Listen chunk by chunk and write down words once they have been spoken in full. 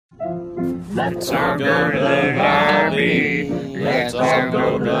Let's all go to the lobby. Let's all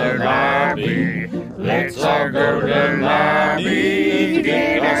go to the lobby. Let's all go to the lobby to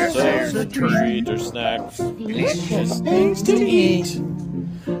get ourselves a treat or snacks. Delicious things to eat.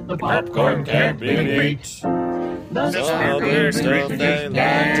 The popcorn can't be beat. The other stuff they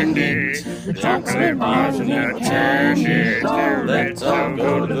like to eat. The chocolate bars and the cherries. Let's all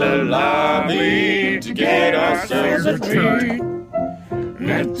go to the lobby to get ourselves a treat.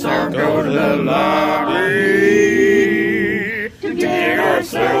 Let's all go to the lobby to get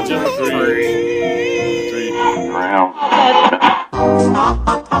ourselves a treat.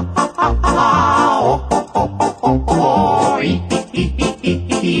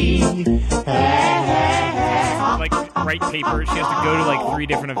 Like write paper. She has to go to like 3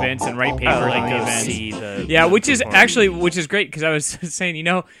 different events and write paper like on the go events. see the Yeah, which is great because I was saying,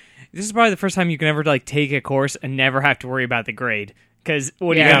 this is probably the first time you can ever like take a course and never have to worry about the grade. Because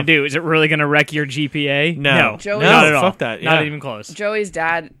what are you going to do? Is it really going to wreck your GPA? No. Joey- Not at all. Fuck that. Not Yeah. even close. Joey's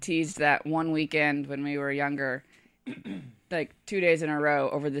dad teased that one weekend when we were younger, like 2 days in a row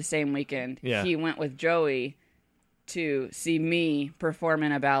over the same weekend. Yeah. He went with Joey to see me perform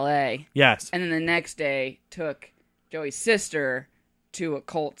in a ballet. Yes. And then the next day took Joey's sister to a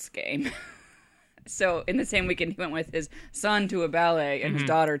Colts game. So in the same weekend, he went with his son to a ballet and his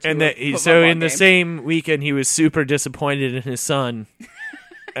daughter to And a so football in the game. same weekend, he was super disappointed in his son,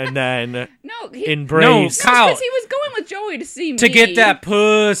 and then No, embraced. No, Kyle. because he was going with Joey to see me. To get that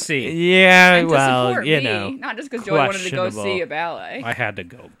pussy. Yeah, and to well, support you me, know, not just because Joey wanted to go questionable. see a ballet. I had to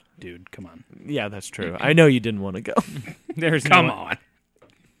go, dude. Come on. yeah, that's true. I know you didn't want to go. There's Come no, on.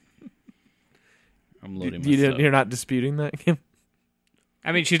 I'm loading my stuff. You're not disputing that, Kim?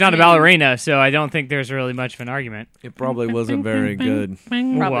 I mean, she's not a ballerina, so I don't think there's really much of an argument. It probably wasn't very good.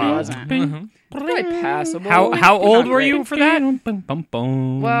 Probably Wow. wasn't. Probably passable. How Not old were great. you for that?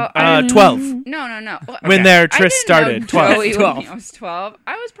 Well, I 12. no. When their I tryst didn't know started. 12. Joey 12. When I was 12.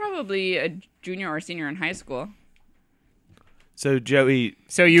 I was probably a junior or senior in high school. So Joey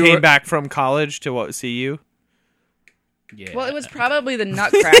So you came were, back from college to see you? Yeah. Well, it was probably the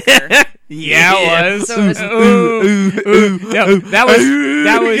Nutcracker. Yeah, it was. So it was No, that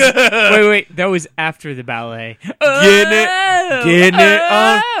was. Wait. That was after the ballet. Getting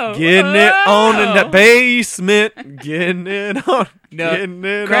it on in the basement. Getting it on. Getting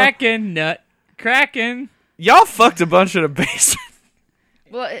it on. Cracking nut, cracking. Y'all fucked a bunch in the basement.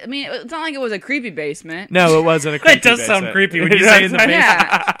 well, I mean, it's not like it was a creepy basement. No, it wasn't a creepy That does sound basement. creepy when you say in the basement.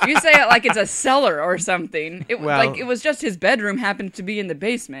 Yeah, you say it like it's a cellar or something. It was Well- like it was just his bedroom happened to be in the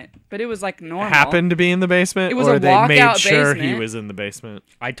basement, but it was like normal. Happened to be in the basement, It was or a they made walkout sure he basement. was in the basement.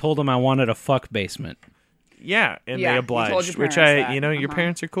 I told him I wanted a fuck basement. Yeah, and Yeah, they you told obliged, your which parents that. your Uh-huh.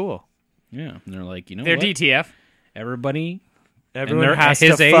 parents are cool. Yeah. And they're like, you know They're what? DTF. Everybody Everyone and has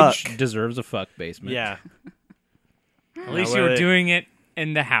his to age fuck. deserves a fuck basement. Yeah, At least you were doing it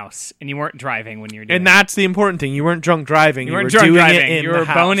in the house, and you weren't driving when you were doing and it. that's the important thing. You weren't drunk driving. You weren't were drunk doing driving. It in You the were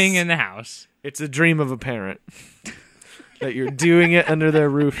house. boning in the house. It's a dream of a parent that you're doing it under their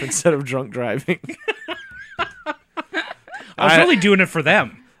roof instead of drunk driving. I was really doing it for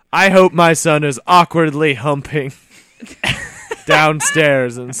them. I hope my son is awkwardly humping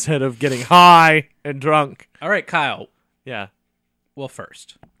downstairs instead of getting high and drunk. All right, Kyle. Yeah. Well,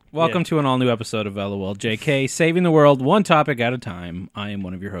 first, welcome to an all-new episode of LOL JK, saving the world one topic at a time. I am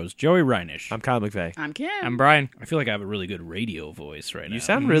one of your hosts, Joey Reinish. I'm Kyle McVeigh. I'm Kim. I'm Brian. I feel like I have a really good radio voice right now. You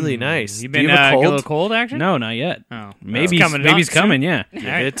sound really nice. You Do been you have a a cold? little cold action? No, not yet. Oh, Maybe it's coming. maybe it's Soon. coming, yeah. All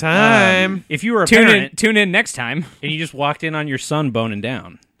right. Good time. If you were a Tune parent in next time. and you just walked in on your son boning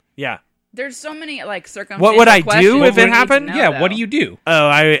down, Yeah. There's so many like circumstantial What would I do questions if we it need to happened? know, yeah, though. what do you do? Oh,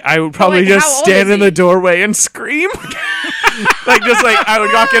 I would probably like, just how old stand is in the he? doorway and scream. like I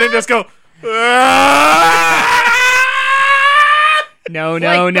would walk in and just go. No. Wait.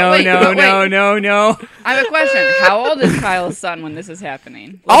 I I have a question. How old is Kyle's son when this is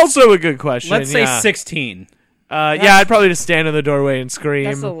happening? Also a good question. Let's say yeah. 16. Yeah, I'd probably just stand in the doorway and scream.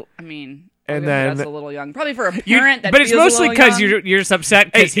 And then- that's a little young. Probably for a parent that but it's feels mostly because you're just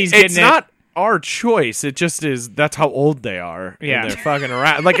upset Hey, because he's getting it's not our choice. It just is. That's how old they are. and Yeah. they're fucking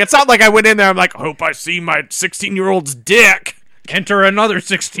around. Like it's not like I went in there. I'm like, hope I see my 16-year-old's dick. Enter another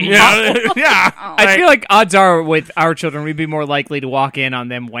 16. Yeah, yeah. I feel like odds are with our children, we'd be more likely to walk in on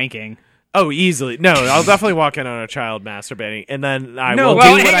them wanking. Oh, easily. No, I'll definitely walk in on a child masturbating, and then I No, will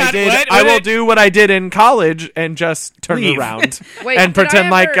well, do what hang I on, did. what? I will do what I did in college and just turn Leave. around Wait, and did I pretend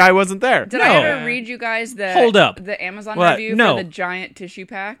like ever- I wasn't there. Did No. I ever read you guys the Hold up. the Amazon What? review No. for the giant tissue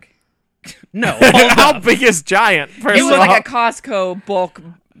pack? No, hold How up. big is giant? First It was of like all? a Costco bulk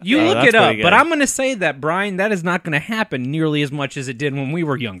You Oh, look that's it up, pretty but good. I'm going to say that, Brian, that is not going to happen nearly as much as it did when we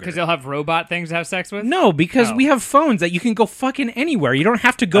were younger. Because they'll have robot things to have sex with? No, because Oh. we have phones that you can go fucking anywhere. You don't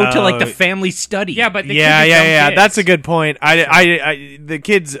have to go to like the Oh. family study. Yeah, but the Yeah, kids are dumb kids. That's a good point. The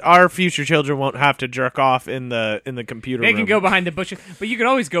kids, our future children, won't have to jerk off in the computer They room. can go behind the bushes, but you can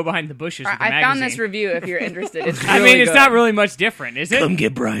always go behind the bushes with the I found this magazine. review if you're interested. It's I really mean, it's good. not really much different, is it?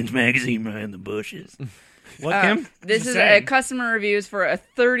 get Brian's magazine behind the bushes. What, Kim? This Just is saying. a customer reviews for a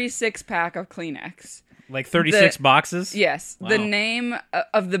 36 pack of Kleenex. Like 36 boxes? Yes. Wow. The name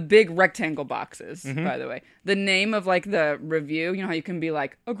of the big rectangle boxes, Mm-hmm. by the way. The name of like the review, you know how you can be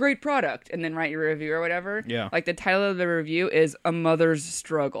like, a great product, and then write your review or whatever? Yeah. Like the title of the review is A Mother's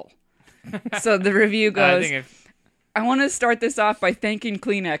Struggle. So the review I goes, think if, I want to start this off by thanking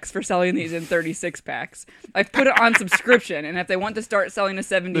Kleenex for selling these in 36 packs. I've put it on subscription, and if they want to start selling a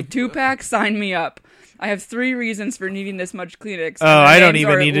 72 pack, sign me up. I have 3 reasons for needing this much Kleenex. and Oh, their I don't names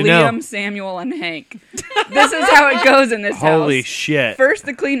even are need to Liam, know. Samuel, and Hank. This is how it goes in this house. Holy shit. First,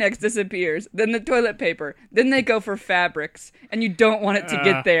 the Kleenex disappears, then the toilet paper, then they go for fabrics, and you don't want it to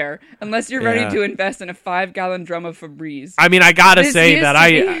get there unless you're ready Yeah. to invest in a 5-gallon drum of Febreze. I mean, I gotta This say used that to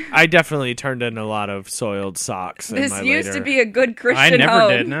be- I definitely turned in a lot of soiled socks. In This my used later... to be a good I Christian never home.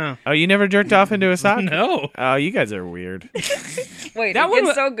 did, no. Oh, you never jerked off into a sock? No. Oh, you guys are weird. Wait, That it one gets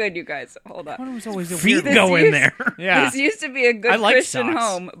was- so good, you guys. Hold on. it was always a Feet weird go in used- there. Yeah. This used to be a good I like Christian socks.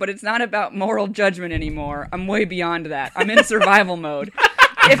 home, but it's not about moral judgment anymore. I'm way beyond that. I'm in survival mode.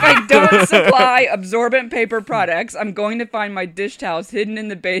 If I don't supply absorbent paper products, I'm going to find my dish towels hidden in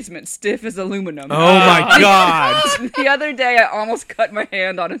the basement, stiff as aluminum. Oh my god. The other day, I almost cut my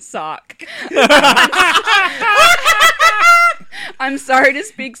hand on a sock. I'm sorry to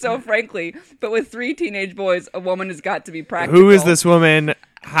speak so frankly, but with 3 teenage boys, a woman has got to be practical. Who is this woman?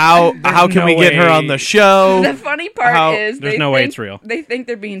 How can no we get her way. on the show? The funny part How- is There's they no way think- it's real. They think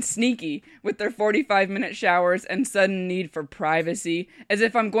they're being sneaky with their 45-minute showers and sudden need for privacy, as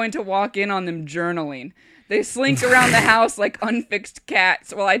if I'm going to walk in on them journaling. They slink around the house like unfixed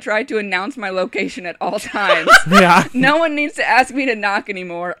cats while I try to announce my location at all times. Yeah. No one needs to ask me to knock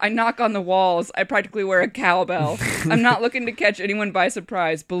anymore. I knock on the walls. I practically wear a cowbell. I'm not looking to catch anyone by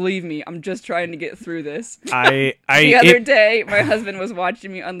surprise. Believe me, I'm just trying to get through this. The The other day, my husband was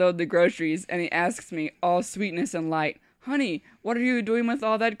watching me unload the groceries, and he asks me, all sweetness and light, "Honey, what are you doing with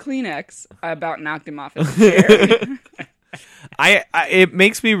all that Kleenex?" I about knocked him off his chair. it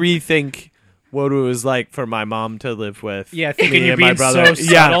makes me rethink what it was like for my mom to live with. Yeah, thinking me you're and my being brother. so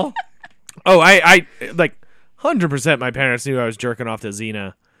Yeah. subtle. Oh, I like 100%. My parents knew I was jerking off to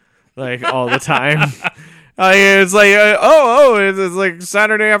Xena, like all the time. It's like it's like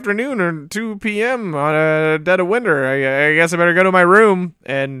Saturday afternoon or 2 p.m. on a dead of winter. I guess I better go to my room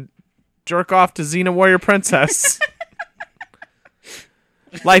and jerk off to Xena Warrior Princess.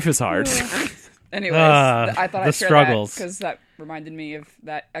 Life is hard. Anyways, I thought the I'd share struggles. because that reminded me of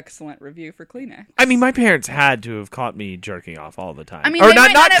that excellent review for Kleenex. I mean, my parents had to have caught me jerking off all the time. I mean, or they not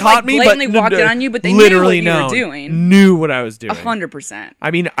might not have, caught like, me, blatantly but walked in on you, but they literally knew what you were known. doing. Knew what I was doing. 100%.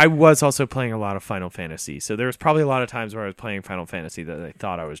 I mean, I was also playing a lot of Final Fantasy, so there was probably a lot of times where I was playing Final Fantasy that they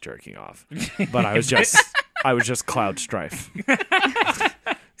thought I was jerking off, but I was just Cloud Strife.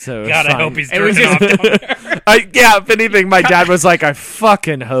 So God, I fine. hope he's It was jerking off down there. Yeah, if anything, my dad was like, I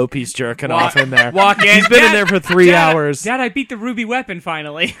fucking hope he's jerking off in there. Walk in. He's been in Dad- there for 3 hours. Dad, I beat the ruby weapon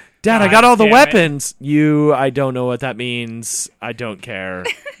finally. Dad, I God got all the damn it. weapons. I don't know what that means. I don't care.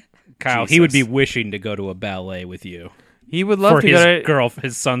 Kyle, he would be wishing to go to a ballet with you. He would love For to his go to,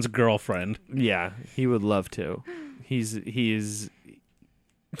 his son's girlfriend. Yeah, he would love to. He's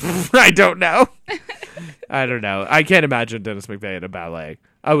I don't know. I don't know. I can't imagine Dennis McVeigh at a ballet.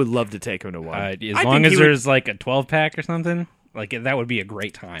 I would love to take him to one. As I long think as he would- there's like a 12-pack or something, like that would be a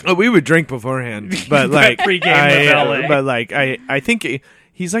great time. Oh, we would drink beforehand, but like Pre-game I, the ballet. but like I think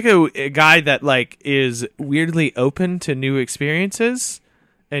he's like a guy that like is weirdly open to new experiences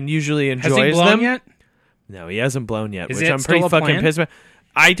and usually enjoys Has he blown them. yet? No, he hasn't blown yet, Is which it I'm still pretty a fucking plan? pissed about.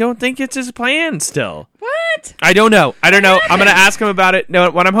 I don't think it's his plan still. What? I don't know. I'm going to ask him about it. No,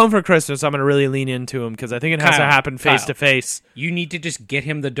 when I'm home for Christmas, I'm going to really lean into him because I think it has to Kyle, happen face Kyle. to face. You need to just get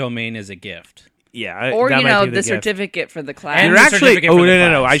him the domain as a gift. Yeah, Or, that you might know, be the gift. certificate for the class. And You're the actually. certificate Oh for the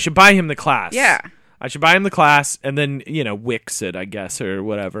no! class. I should buy him the class. Yeah. I should buy him the class and then Wix it, I guess, or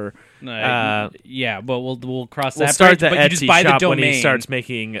whatever. Yeah, but we'll cross We'll that start bridge, the but you just Etsy buy the shop domain.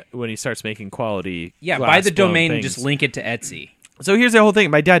 when he starts making quality. Yeah, buy glass the blown domain and things. just link it to Etsy. So here's the whole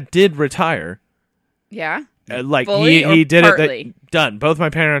thing. My dad did retire. Yeah. Like Fully or he did partly? it. Done. Both my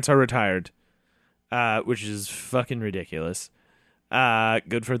parents are retired, which is fucking ridiculous.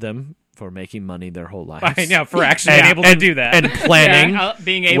 Good for them for making money their whole lives. I know, for actually being able to do that. and planning. Yeah,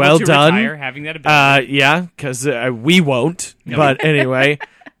 being able Well to done. retire, having that ability. Yeah, because we won't. But anyway,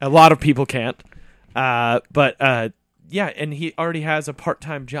 a lot of people can't. Yeah, and he already has a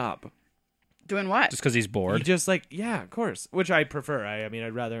part-time job. Doing what? Just because he's He bored. just of course, which I prefer. I mean,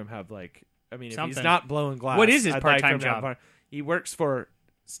 I'd rather him have if he's Something. not blowing glass. What is his I'd like part-time him to have job? part- He works for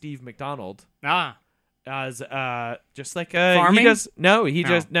Steve McDonald as just like Farming? he does. No, he No.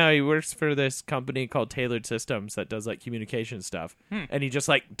 just no. He works for this company called Tailored Systems that does like communication stuff, and he just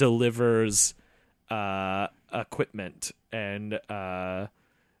like delivers equipment and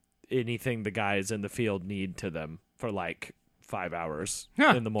anything the guys in the field need to them for like 5 hours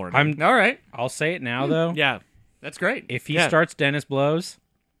Huh. in the morning. All right. I'll say it now, though. yeah. That's great. If he Yeah. starts Dennis Blows,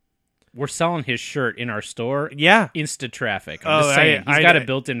 we're selling his shirt in our store. Yeah. Insta traffic. Oh, I'm just saying. I- He's got I- a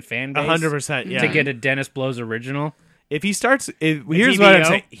built-in fan base 100%. Yeah. to get a Dennis Blows original. If he starts, here's what I'm DBO?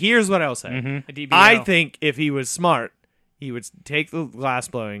 saying. Here's what I'll say. Mm-hmm. A DBO. I think if he was smart, he would take the glass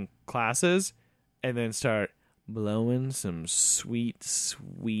blowing classes and then start blowing some sweet,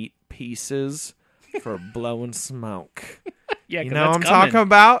 sweet pieces for blowing smoke. Yeah, You 'cause know what that's I'm coming. talking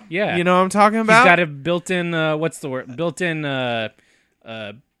about? Yeah. You know what I'm talking He's about? got a built-in, what's the word? Built-in,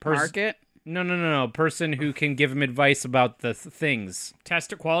 Market? No. Person who can give him advice about the things.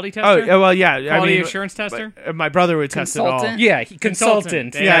 quality Oh, tester. yeah, well, yeah. Quality I mean, assurance tester. my brother would test it all. Consultant? Yeah, Consultant.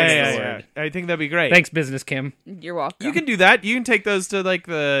 consultant. Yeah, That's Yeah, the yeah, word. yeah. I think that'd be great. Thanks, Business Kim. You're welcome. You can do that. You can take those to like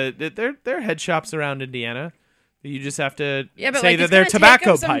their head shops around Indiana. You just have to Yeah, but say like that it's they're gonna tobacco take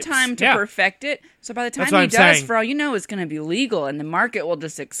him some pipes. time to Yeah. perfect it. So by the time That's what he I'm does, saying. for all you know, it's going to be legal, and the market will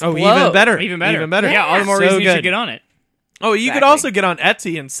just explode. Oh, even better. Even better. Even better. Yeah, all the more So reason you good. should get on it. Oh, you could Exactly. also get on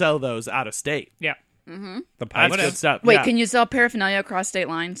Etsy and sell those out of state. Yeah. The That's pipe. good stuff. Wait, yeah. can you sell paraphernalia across state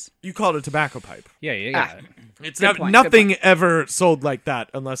lines? You call it a tobacco pipe. Yeah. It's Good point, good nothing ever sold like that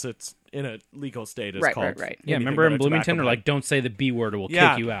unless it's in a legal state. Is Right, called right, right. Yeah, anything remember but in a Bloomington, tobacco they're pipe. like, don't say the B word or we'll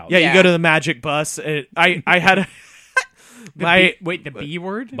yeah. kick you out. Yeah, Yeah. you go to the Magic Bus. I had a my Wait, the B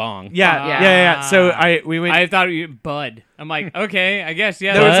word? Bong. yeah. So we went. I thought you bud. I'm like, okay, I guess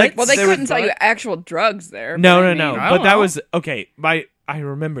yeah. There was, that's- like, Well, they There couldn't was- sell you actual drugs there. No, but I no. mean- I But don't that know. was okay. I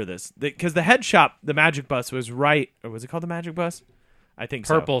remember this because the head shop, the Magic Bus, was right. Or was it called the Magic Bus? I think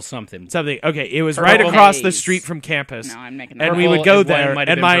so. Purple something. Something. Okay, it was Purple right across the haze. street from campus. No, I'm making And that we up. would go Purple- there, it might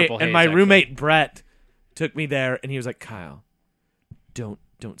have and been my Purple and Haze, my actually. roommate Brett took me there, and he was like, "Kyle, don't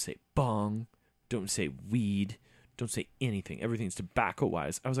say bong, don't say weed, don't say anything. Everything's tobacco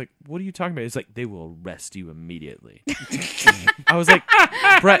wise." I was like, "What are you talking about?" He's like, "They will arrest you immediately." I was like,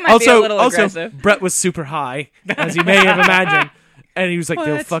 "Brett." might be a little Also, aggressive. Brett was super high, as you may have imagined, and he was like,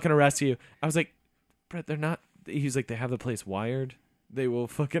 "They'll What? fucking arrest you." I was like, "Brett, they're not." He was like, "They have the place wired. They will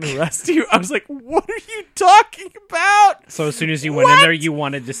fucking arrest you." I was like, "What are you talking about?" So as soon as you went in there, you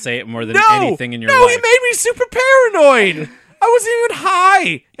wanted to say it more than No, anything in your no, life. he made me super paranoid. I wasn't even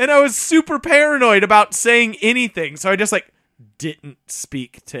high, and I was super paranoid about saying anything. So I just like didn't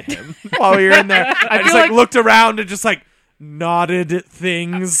speak to him while we were in there. I just feel like like- looked around and just like nodded at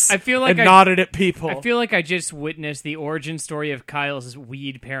things. I feel like and I- nodded at people. I feel like I just witnessed the origin story of Kyle's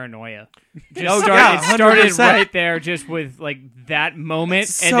weed paranoia. Just Oh, started, yeah, it started 100%. right there, just with like that moment,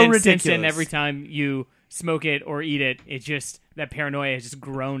 It's and so then since then, ridiculous. every time you smoke it or eat it, it just that paranoia has just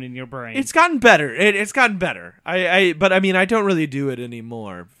grown in your brain. It's gotten better. It's gotten better. But I mean, I don't really do it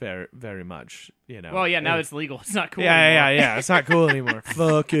anymore very, very much. You know. well, yeah, now it's legal. It's not cool. Yeah, anymore. yeah. It's not cool anymore.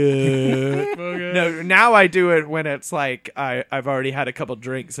 Fuck it. No, now I do it when it's like I've already had a couple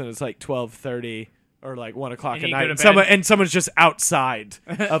drinks and it's like 12:30 or like 1 o'clock And at you night. go to And someone's just outside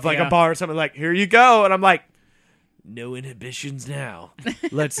of like Yeah. a bar or something. Like, here you go, and I'm like, no inhibitions now.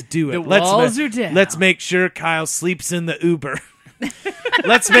 Let's do it. The Let's walls are down. Let's make sure Kyle sleeps in the Uber.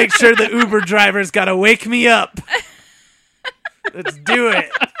 Let's make sure the Uber driver's got to wake me up. Let's do it.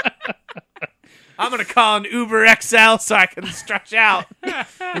 I'm gonna call an Uber XL so I can stretch out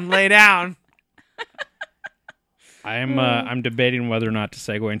and lay down. I'm debating whether or not to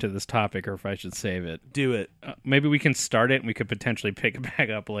segue into this topic or if I should save it. Do it. Maybe we can start it and we could potentially pick it back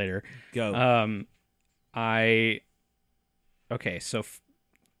up later. Go. Okay, so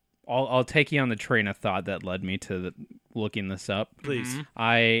I'll take you on the train of thought that led me to looking this up. Please.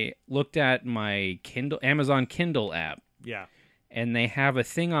 I looked at my Amazon Kindle app, Yeah. and they have a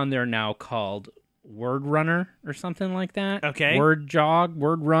thing on there now called Word Runner or something like that. Okay. Word Jog,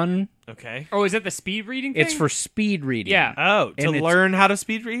 Word Run. Okay. Oh, is that the speed reading thing? It's for speed reading. Yeah. Oh, to And it's- learn how to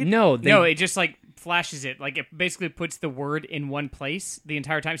speed read? No, No, it just like flashes it. Like it basically puts the word in one place the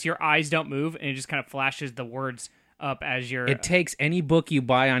entire time, so your eyes don't move, and it just kind of flashes the words up as your. It takes any book you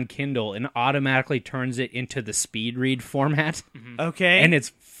buy on Kindle and automatically turns it into the speed read format, Okay. and it's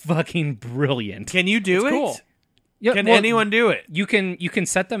fucking brilliant. can you do it? cool. Yeah, Can well, anyone do it? You can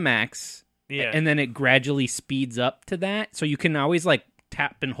set the max, Yeah. and then it gradually speeds up to that. So you can always like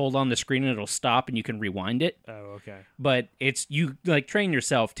tap and hold on the screen, and it'll stop, and you can rewind it. Oh, okay. But it's you like train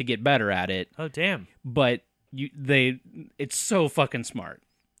yourself to get better at it. Oh, damn. But it's so fucking smart.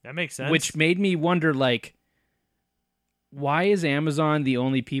 That makes sense. Which made me wonder, like, why is Amazon the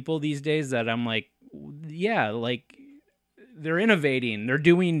only people these days that I'm like, yeah, like, they're innovating, they're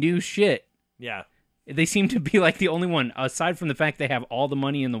doing new shit. Yeah. They seem to be like the only one, aside from the fact they have all the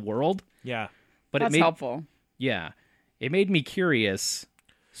money in the world. Yeah. But That's it made, helpful. yeah, it made me curious.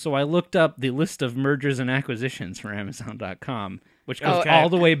 So I looked up the list of mergers and acquisitions for Amazon.com, which goes Okay. all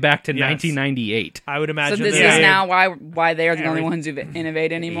the way back to Yes. 1998. I would So imagine this they is now why they are the only Every- ones who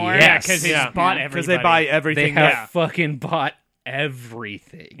innovate anymore. Yeah. because they Yeah. just bought Yeah. everybody. because they buy They everything. have fucking bought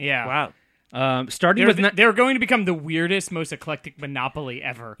everything. Yeah. Wow. Starting They're, with they're going to become the weirdest, most eclectic monopoly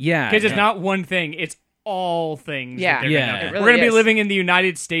ever. Yeah. Because it's Yeah. not one thing; it's all things. that Yeah. they're Yeah. gonna- It we're really going to be is. living in the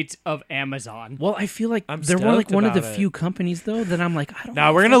United States of Amazon. Well, I feel like I'm they're like stoked one of the about it. few companies though that I'm like, I don't. Now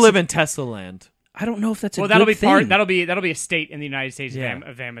know we're if gonna that's live in Tesla land. I don't know if that's a Well, good that'll be thing. part. That'll be a state in the United States Yeah.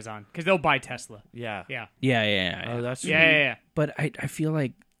 of Amazon because they'll buy Tesla. Yeah. Yeah. Yeah. Oh, that's Yeah. But I feel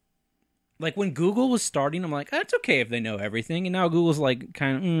like when Google was starting, I'm like, it's okay if they know everything, and now Google's like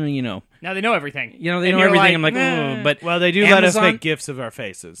kind of Now they know everything. they And know you're everything. I'm like, "Nah." but Well, they do let us Amazon- make gifs of our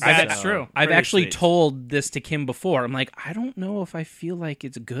faces. That's so true. I've pretty actually sweet. told this to Kim before. I'm like, I don't know if I feel like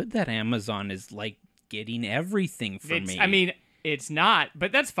it's good that Amazon is like getting everything for It's, me. I mean, it's not,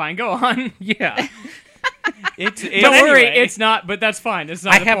 but that's fine. Go on. yeah. It's Don't worry, anyway. it's not, but that's fine. It's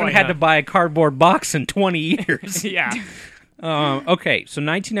not. I the haven't point. had to buy a cardboard box in 20 years. Yeah. Okay, so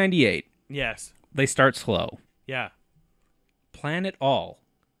 1998, Yes. they start slow. Yeah. Planet All,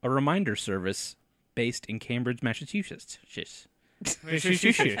 a reminder service based in Cambridge, Massachusetts.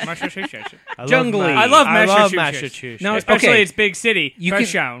 Jungly. I love I love Massachusetts. Massachusetts. Now, Especially okay, its big city.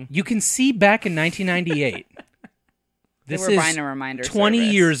 you can see back in 1998. They This were is buying a reminder 20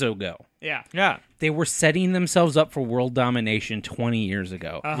 service. years ago. Yeah. Yeah. They were setting themselves up for world domination 20 years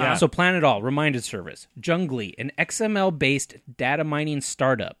ago. Uh-huh. So Planet All, reminder service. Jungly, an XML-based data mining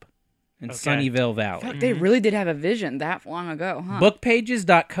startup in Sunnyvale Valley. Fuck, they really did have a vision that long ago, huh?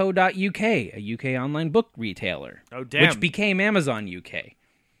 Bookpages.co.uk, a UK online book retailer, Oh, damn. which became Amazon UK.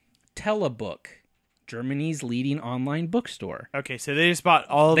 Telebook, Germany's leading online bookstore. Okay, so they just bought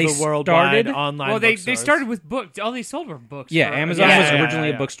all They the worldwide started- online. Well, they bookstores. started with books. All they sold were books. Yeah, for- Amazon Yeah, was yeah, originally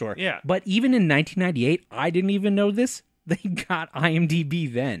yeah. a bookstore. Yeah. But even in 1998, I didn't even know this. They got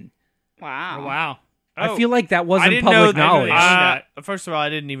IMDb then. Wow. Oh, wow. I feel like that I wasn't didn't public know knowledge. that. First of all, I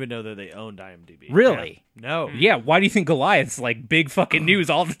didn't even know that they owned IMDb. Really? Yeah. No. Yeah, why do you think Goliath's like big fucking news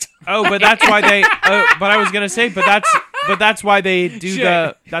all the time? Oh, but that's why they. But I was gonna say, but that's why they do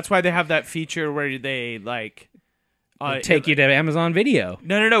that's why they have that feature where they like Take you to Amazon Video.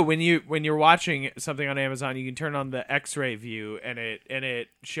 No. When you're watching something on Amazon, you can turn on the X-ray view, and it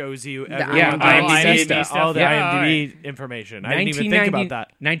shows you every Yeah, IMDb stuff. all the Yeah, IMDb information. I didn't even think about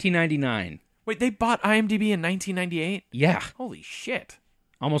that. 1999. Wait, they bought IMDb in 1998? Yeah, Holy shit!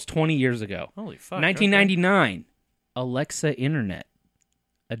 almost 20 years ago. Holy fuck! 1999. Alexa Internet,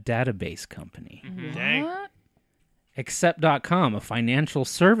 a database company. Okay. Dang. Accept.com, a financial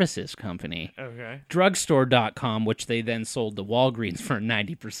services company. Okay. Drugstore.com, which they then sold to Walgreens for a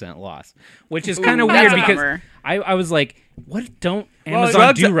 90% loss, which is kind of that's weird a because bummer. I was like, what don't Well, Amazon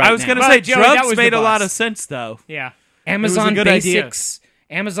Drugs, do right I was now? gonna Well, say Joey, that drugs was the made a lot bus. of sense though. Yeah. Amazon good idea. Basics,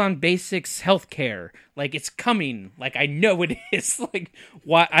 Amazon Basics Healthcare, like it's coming. Like I know it is. Like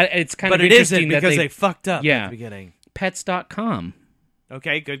why? It's kind But of it interesting isn't that because they fucked up Yeah. at the beginning. Pets.com,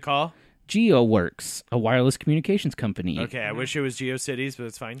 Okay, good call. GeoWorks, a wireless communications company. Okay, I wish it was GeoCities, but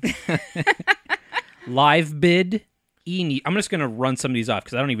it's fine. LiveBid, I'm just gonna run some of these off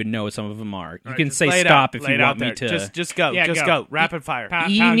because I don't even know what some of them are. You can Just say lay it stop out, if lay you it out want me there. to. Just go. Yeah, just go. go. Rapid fire.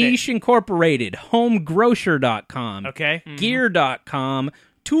 Pound it. E-Niche Incorporated, HomeGrocer.com, Okay. Gear.com,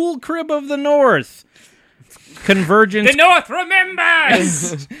 Tool Crib of the North, Convergence The North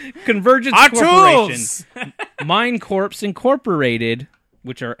remembers! Convergence Our Corporation, tools. MineCorps Incorporated,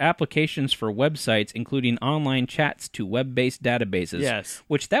 which are applications for websites, including online chats to web-based databases. Yes.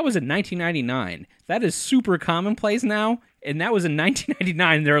 Which that was in 1999. That is super commonplace now. And that was in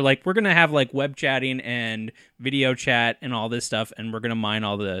 1999. They're like, we're gonna have like web chatting and video chat and all this stuff, and we're gonna mine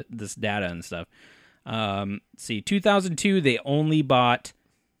all this data and stuff. See, 2002, they only bought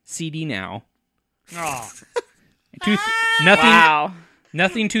CD Now. Oh. Nothing. Wow.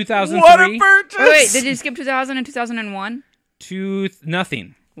 Nothing 2003. What a purchase! Wait, did you skip 2000 and 2001?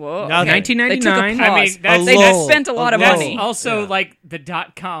 Nothing. Whoa. Nothing. Okay. They took a 1999. pause. I mean, that's- they lull. spent a lot of That's money. also Yeah. like the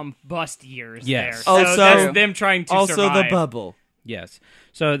 .com bust years Yes. there. So Also- that's them trying to Also, survive. the bubble. Yes.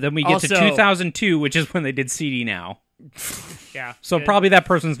 So then we get to Also- 2002, which is when they did CD Now. Yeah. So Good. probably that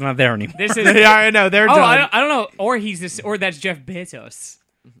person's not there anymore. This is. Yeah, I know they're Oh, done. I don't know. Or he's this. Or that's Jeff Bezos.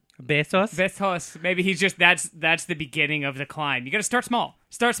 Bezos. Bezos. Maybe he's just that's the beginning of the climb. You got to start small.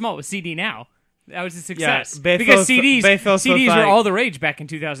 Start small with CD Now. That was a success Bezos- because CDs Bezos CDs was were like- all the rage back in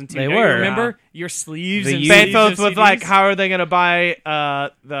 2002. They Don't were. You remember your sleeves The and used- sleeves Bezos of was CDs? like, how are they going to buy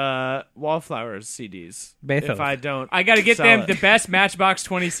the Wallflowers CDs Bezos. if I don't? I got to get sell them it? the best Matchbox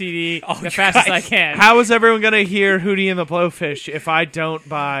 20 CD the fastest I can. How is everyone going to hear Hootie and the Blowfish if I don't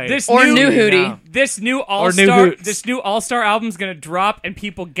buy This Or new, new Hootie. now? This new New all-star Hoots. this new all-star album's going to drop and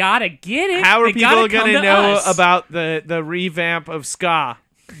people got to get it. How are They people gotta going come to know us. about the revamp of ska,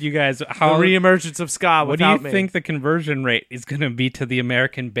 You guys, the how? reemergence of ska What do you without me? think the conversion rate is going to be to the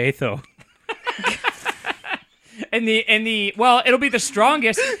American Betho? And the well, it'll be the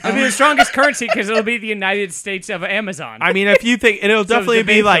strongest. It'll be the strongest currency because it'll be the United States of Amazon. I mean, if you think it'll So definitely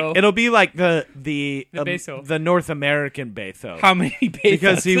the be like Betho. it'll be like the Betho. the North American Betho, How many Bethos?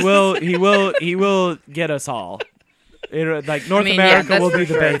 because he will get us all. Like North I mean, yeah, America that's will for be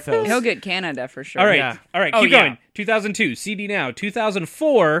the sure. Bethos. He'll get Canada for sure. All right, Yeah. all right, Oh, keep yeah. going. 2002, CD Now.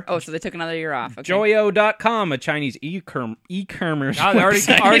 2004, Oh, so they took another year off. Okay. Joyo.com, a Chinese e-commerce Oh, they're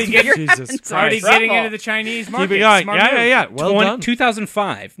website. already getting Jesus it's already Christ. getting into the Chinese market. Keep it going. Smart Yeah, move. yeah, yeah. Well done.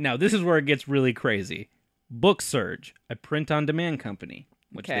 2005. Now, this is where it gets really crazy. Book Surge, a print-on-demand company,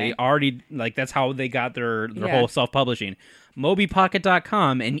 which Okay. they already, like, that's how they got their Yeah. whole self-publishing.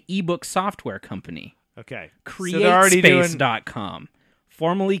 MobiPocket.com, an ebook software company. Okay. So they're already doing. CreateSpace.com,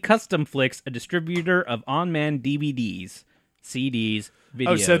 formerly Custom Flicks, a distributor of on-man DVDs, CDs, videos.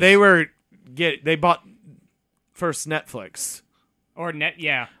 Oh, so they bought first Netflix. Or net,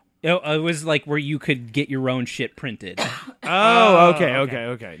 yeah. It was like where you could get your own shit printed. Oh,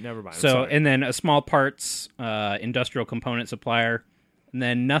 okay. Never mind. So, Sorry. and then a small parts industrial component supplier. And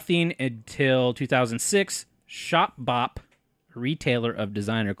then nothing until 2006, ShopBop, a retailer of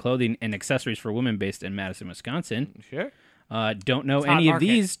designer clothing and accessories for women based in Madison, Wisconsin. Sure. Don't know It's a hot any of market.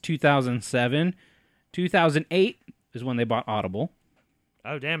 these. 2007. 2008 is when they bought Audible.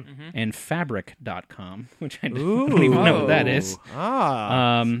 Oh, damn. And Fabric.com, which I Ooh. don't even know what that is.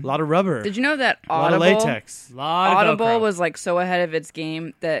 Ah, a lot of rubber. Did you know that a lot of Audible latex. Lot of Audible Velcro. was like so ahead of its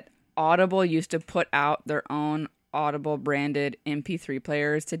game that Audible used to put out their own Audible branded MP3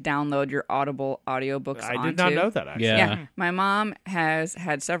 players to download your Audible audiobooks I onto. did not know that, actually. Yeah. Yeah, my mom has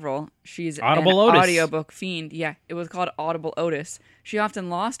had several. She's Audible an Otis. audiobook fiend. Yeah, it was called Audible Otis. She often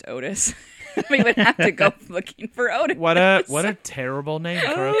lost Otis. We would have to go looking for Otis. What a terrible name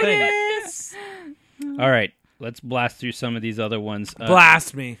for a thing. All right, let's blast through some of these other ones.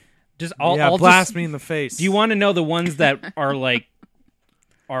 Blast me. Just all, Yeah, I'll blast just, me in the face. Do you want to know the ones that are like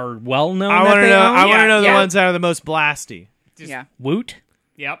are well known? I want to know. I want to know the Yeah. ones that are the most blasty. Yeah. Woot.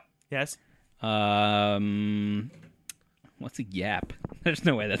 Yep. Yes. What's a Yap? There's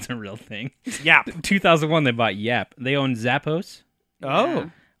no way that's a real thing. Yap. 2001, they bought Yap. They own Zappos.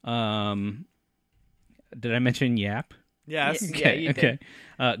 Oh. Did I mention Yap? Yes. Yeah, you did.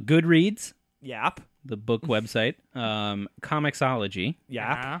 Okay. Goodreads, Yap. the book website. Comixology,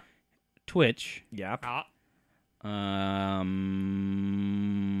 Yap. Twitch. Yap.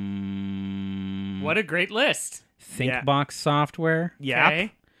 What a great list. ThinkBox Software, Yap.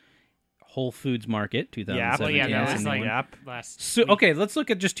 Okay. Whole Foods Market, Yap. 2017. Well, yeah, that Yes, was and like Yap. last. So, okay, let's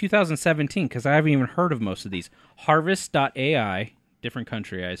look at just 2017 because I haven't even heard of most of these. Harvest.ai, different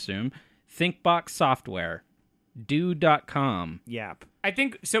country, I assume. ThinkBox Software, Do.com. Yap. I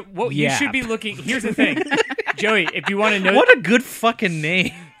think so. What Yap. you should be looking. Here's the thing, Joey. If you want to know, What a good fucking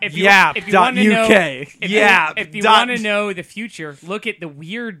name. if you, Yap. if you want to know, UK. Yap. if you dot- want to know the future, look at the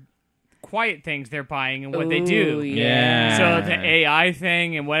weird, quiet things they're buying and what they do. Ooh, Yeah. So the AI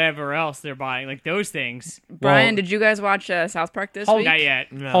thing and whatever else they're buying, like those things. Brian, Well- did you guys watch South Park this Hold- week? Not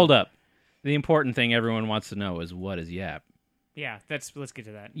yet. No. Hold up. The important thing everyone wants to know is what is Yap? Yeah, let's get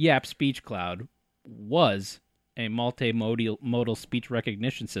to that. Yap Speech Cloud was a multimodal speech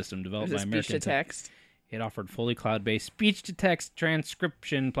recognition system developed Was by it speech to American text? It offered fully cloud-based speech-to-text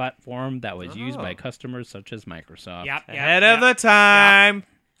transcription platform that was used by customers such as Microsoft. Yep. Ahead of the time.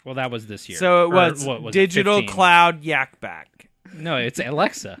 Well, that was this year. So it Or was, what was it, digital 15? cloud yak back. No, it's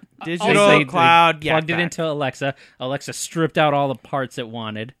Alexa. Digital They cloud yak plugged it back. into Alexa. Alexa stripped out all the parts it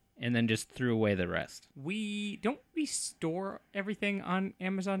wanted and then just threw away the rest. We store everything on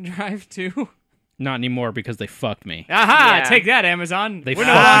Amazon Drive too. Not anymore because they fucked me. Aha! Yeah. Take that, Amazon. They We're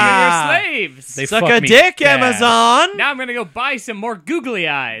no fucked longer me. your slaves. They Suck fucked a me dick, bad. Amazon. Now I'm gonna go buy some more googly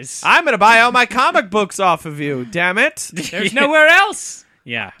eyes. I'm gonna buy all my comic books off of you. Damn it! There's nowhere else.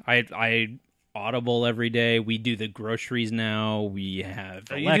 Yeah, I Audible every day. We do the groceries now. We have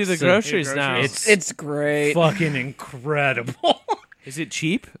You do Alexa. the groceries now. It's great. fucking incredible. Is it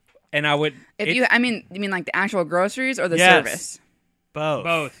cheap? And I would You mean like the actual groceries or the Yes. service? Both.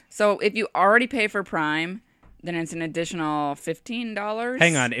 Both. So if you already pay for Prime, then it's an additional $15.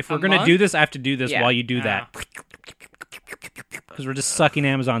 hang on. If we're A gonna month? do this, I have to do this Yeah. while you do that because we're just sucking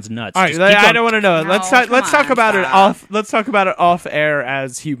Amazon's nuts. All right, Just keep I going. don't want to know. No, Let's come talk on, about it stop. off. Let's talk about it off air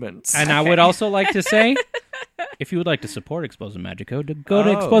as humans. And I would also like to say, if you would like to support Expose Magico, go to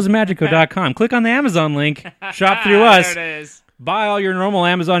Oh. exposemagico.com. Click on the Amazon link. Shop through Ah, us. There it is. Buy all your normal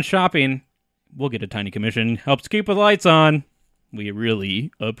Amazon shopping. We'll get a tiny commission. Helps keep the lights on. We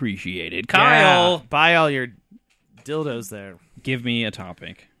really appreciate it. Kyle, Yeah, buy all your dildos there. give me a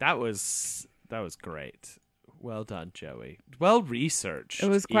topic. That was great. Well done, Joey. Well researched. It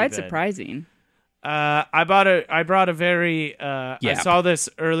was quite even. surprising. I brought a very. I Yeah. saw this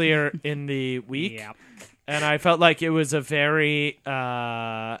earlier in the week, Yep. and I felt like it was a very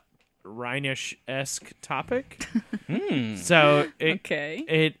Rhinish-esque topic. So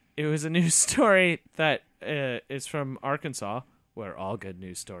Okay. it was a news story that is from Arkansas, where all good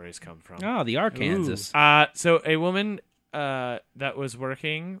news stories come from. Oh, the Arkansas. So a woman that was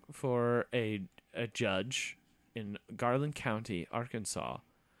working for a judge in Garland County, Arkansas,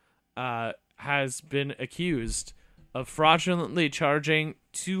 has been accused of fraudulently charging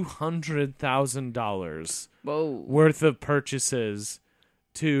 $200,000 Whoa. worth of purchases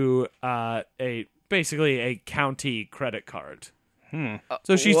to basically a county credit card.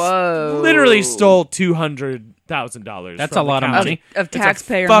 So she Whoa. literally stole $200,000. That's from a lot the of county. money. Of It's a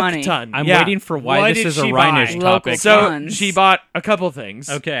taxpayer fuck money. ton. I'm Yeah. waiting for why What this did is a she Rhinish buy? topic. Local So funds. she bought a couple things.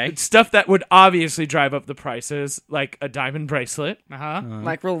 Okay. Stuff that would obviously drive up the prices, like a diamond bracelet. Uh-huh.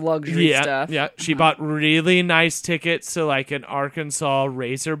 Like real luxury Yeah, stuff. yeah. She bought really nice tickets to like an Arkansas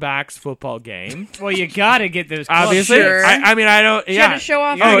Razorbacks football game. Well, you gotta get those. Clubs. Obviously, Sure. I mean, I don't. She Yeah. had to show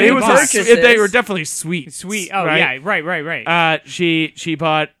off Oh, her it new was. purchases. They were definitely sweet. Sweet. Oh right? yeah. Right. She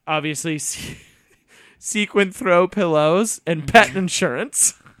bought obviously sequin throw pillows and pet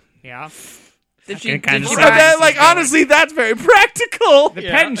insurance. Yeah. Did kinda did she sounds- buy, Like honestly, that's very practical. The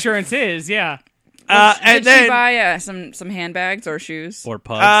pet insurance is yeah. And did then she buy some handbags or shoes? Or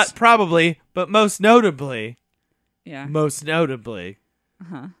pugs. probably, but most notably, Yeah. and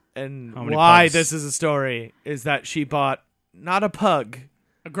How many why pugs? this is a story is that she bought not a pug,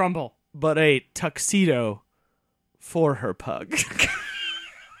 A grumble. but a tuxedo for her pug.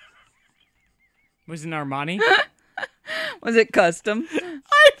 Was it an Armani? Was it custom? It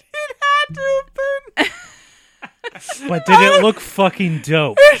had to have been. But did it look fucking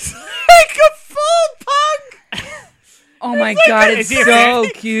dope? It's like a full pug. Oh my like god, a- it's is he a so fan?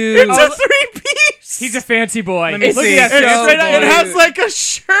 cute. It's a 3-piece. He's a fancy boy. me Look see. at that. It's So so it has cute. like a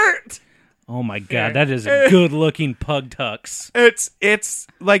shirt. Oh my god, that is a good looking pug tux. It's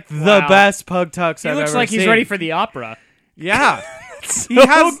like the Wow. best pug tux He I've looks ever like he's seen. ready for the opera. Yeah. He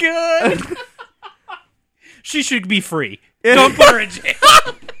has good. She should be free. It- Don't put her in jail.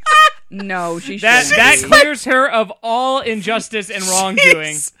 No, she That shouldn't. that clears her of all injustice and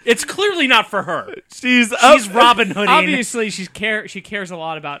wrongdoing. It's clearly not for her. She's She's Robin Hooding. Obviously, she cares a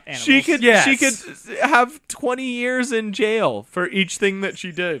lot about animals. She could Yes. she could have 20 years in jail for each thing that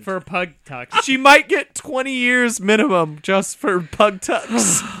she did. for a pug tux. She might get 20 years minimum just for pug tux.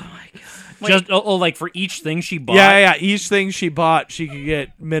 Just like for each thing she bought. yeah. Each thing she bought, she could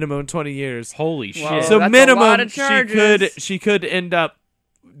get minimum 20 years. Holy Whoa. shit. So that's a minimum lot of charges. she could end up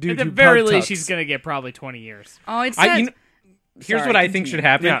due At the to very pug least, tux. she's gonna get probably 20 years. Oh, it says. Here's Sorry, what I think continue. should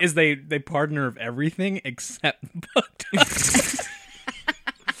happen Yeah. is they pardon her of everything except pug tux.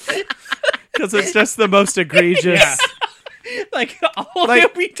 because it's just the most egregious. Like all Like-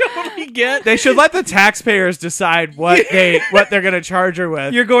 that we totally get. They should let the taxpayers decide what they're going to charge her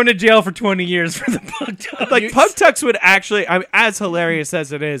with. You're going to jail for 20 years for the pug tux. Like pug tux would actually, I mean, as hilarious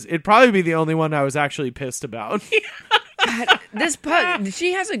as it is, it'd probably be the only one I was actually pissed about. This pug,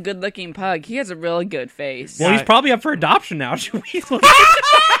 she has a good looking pug. He has a really good face. Well, he's probably up for adoption now. Should we look?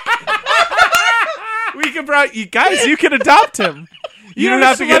 We could you guys, you can adopt him. You don't know,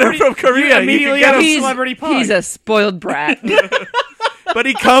 have to get him from Korea. You immediately can get have him, a celebrity pug. He's a spoiled brat. but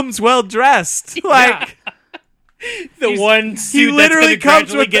he comes well dressed. Like The one suit literally that's gonna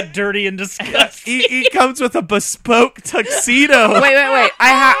comes gradually with get dirty and disgusting. he comes with a bespoke tuxedo. wait.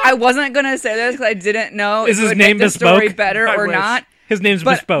 I wasn't gonna say this because I didn't know Is if it his would name make the story Bespoke? better I or wish. not. His name's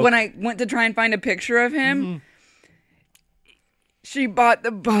But Bespoke. when I went to try and find a picture of him, she bought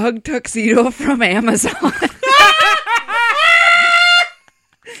the bug tuxedo from Amazon.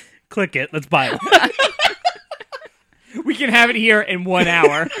 Click it. Let's buy it. We can have it here in 1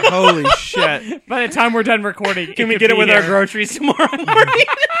 hour. Holy shit. By the time we're done recording, Can we could get it be with our here. groceries tomorrow morning?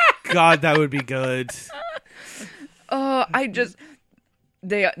 God, that would be good. I just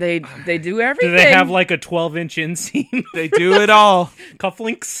they do everything. Do they have like a 12-inch inseam? They do it all.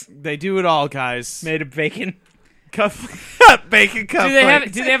 Cufflinks They do it all, guys. made of bacon? Bacon cup. Do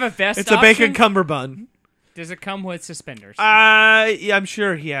they have a vest? It's a bacon option? cummerbund. Does it come with suspenders? Yeah, I'm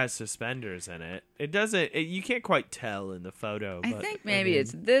sure he has suspenders in it. It doesn't. You can't quite tell in the photo. I but, think maybe mean,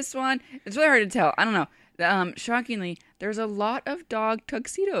 it's this one. It's really hard to tell. I don't know. Shockingly, there's a lot of dog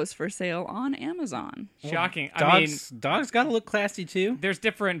tuxedos for sale on Amazon. Shocking. I mean, Dogs gotta look classy too. there's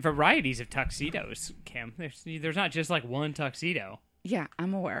different varieties of tuxedos, Kim. There's not just like one tuxedo. Yeah,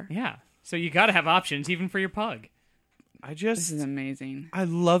 I'm aware. Yeah. So you got to have options even for your pug. This is amazing. I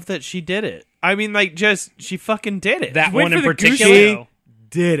love that she did it. I mean, she fucking did it. That Went one in for the goose particular. though.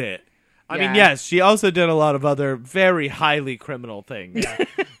 Did it. I mean, Yeah. yes, she also did a lot of other very highly criminal things.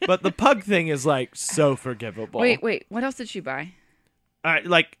 But the pug thing is like so forgivable. Wait. What else did she buy?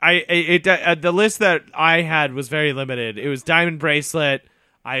 The list that I had was very limited. It was diamond bracelet.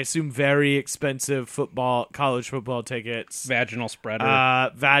 I assume very expensive college football tickets. Vaginal spreader.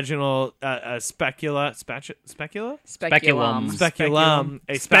 Vaginal specula. Speculum. Speculum.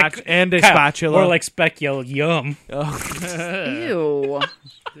 A Spec- spatula. Or like speculum. Ew.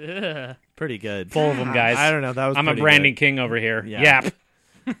 Pretty good. Full of them, guys. I don't know. That was I'm a pretty branding good. king over here. Yeah. Yap.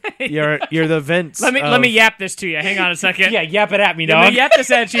 You're the Vince. Let me yap this to you. Hang on a second. Yeah, yap it at me, Let dog. me yap this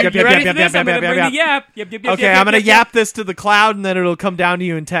at you. Yap, You yap, ready yap, for this? yap, I'm gonna yap, bring yap, the yap. Yap, yap, yap, Okay, yap, I'm gonna yap, yap this to the cloud, and then it'll come down to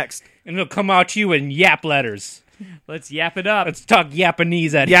you in text. And it'll come out to you in yap letters. Let's yap it up. Let's talk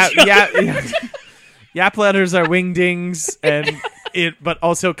Japanese at Yap, each other. yap, yap letters are wingdings, but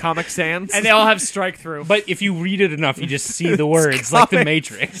also Comic Sans. And they all have strike through. But if you read it enough, you just see the words like the comic.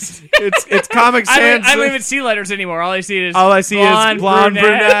 Matrix. it's Comic Sans. I don't even see letters anymore. All I see is blonde,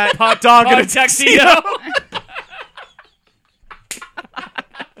 brunette, hot dog, and a tuxedo.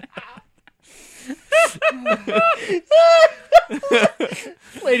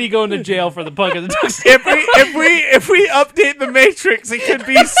 Lady going to jail for the pug of the tuxedo. If we update the Matrix, it could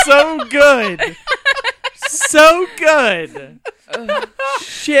be so good, so good.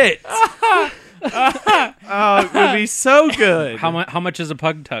 Shit. Oh, it would be so good. How much is a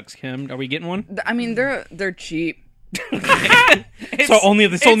pug tux, Kim? Are we getting one? I mean, they're cheap. So only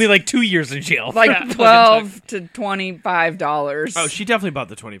like 2 years in jail. Like Yeah. $12 to $25. Oh, she definitely bought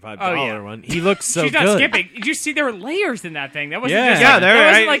the $25 yeah. one. He looks so She's good. not skipping. Did you see there were layers in that thing? That wasn't Yeah. just Yeah, like, there that were-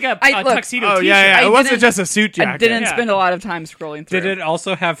 wasn't like a look, tuxedo Oh t-shirt. yeah. I It wasn't didn't- just a suit jacket. I didn't Yeah. spend a lot of time scrolling through. Did it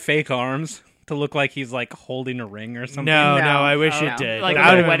also have fake arms to look like he's like holding a ring or something? No, No. I wish Oh, it no. did. Like That a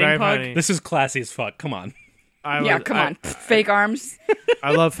would've been wedding very pug? funny. This is classy as fuck. Come on. Yeah, come on. Fake arms.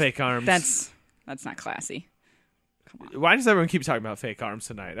 I love fake arms. That's not classy. Why does everyone keep talking about fake arms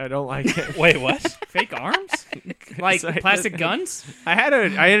tonight? I don't like it. Wait, what? Fake arms? Like Sorry. plastic guns? I had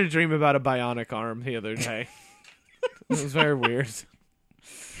a dream about a bionic arm the other day. It was very weird.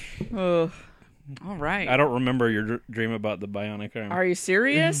 Oh, all right. I don't remember your dream about the bionic arm. Are you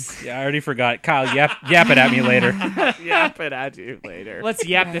serious? Yeah, I already forgot. Kyle, yap it at me later. Yap it at you later. Let's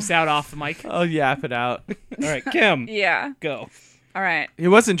yap this out off the mic. I'll yap it out. All right, Kim, Yeah. go. All right. It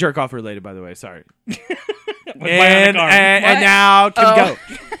wasn't jerk off related, by the way. Sorry. Bionic And, arm. and, What? and now Kim Oh. go.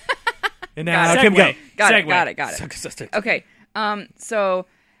 And now Kim go. Got it. Segue. Got it. Got it. Okay. So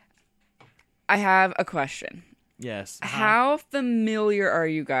I have a question. Yes. How familiar are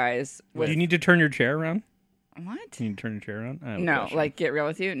you guys Do with you need to turn your chair around? what? You need to turn your chair around? I have a No, question. like get real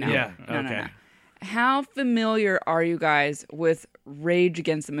with you? No. Yeah, No, okay. no. How familiar are you guys with Rage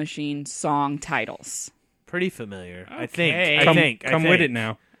Against the Machine song titles? Pretty familiar. I Okay. think. Come with it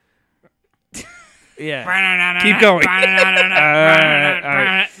now. Yeah. Keep going.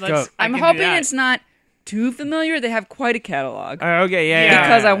 Go. I'm hoping it's not too familiar. They have quite a catalog. Okay. Yeah.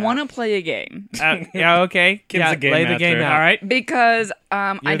 Because I want to play a game. Yeah. Okay. Kim's yeah, a game lay the master. game out. All right. Because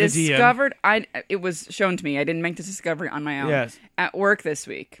I You're the DM. discovered it was shown to me. I didn't make this discovery on my own. Yes. At work this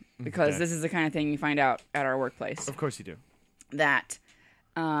week, because Okay. this is the kind of thing you find out at our workplace. Of course you do. That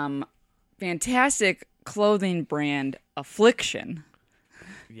fantastic clothing brand Affliction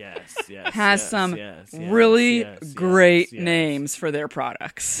Yes. has some really great names for their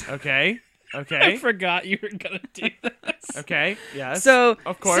products. Okay. I Okay. forgot you were going to do this. Okay. Yes. So,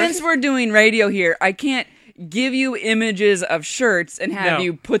 of course. since we're doing radio here, I can't give you images of shirts and have No.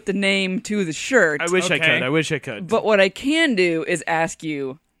 you put the name to the shirt. I wish I Okay. could. I wish I could. But what I can do is ask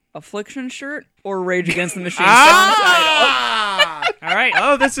you Affliction shirt or Rage Against the Machine Ah! All right.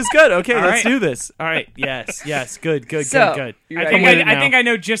 Oh, this is good. Okay, All let's right. do this. All right. Yes. Yes. Good. Good. So, good. you I ready? think with it I now. think I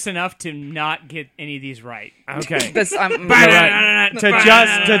know just enough to not get any of these right. Good. Okay. This, I'm, You're right.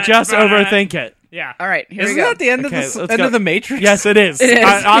 to just overthink it. Yeah. All right, here Isn't we go. that the end Okay, of the let's end go. of the Matrix? Yes, it is. It is.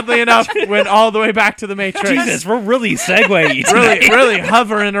 Oddly enough, went all the way back to the Matrix. Jesus, we're really segueing. really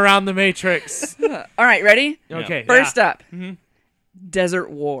hovering around the Matrix. All right, ready? Okay. First up, Desert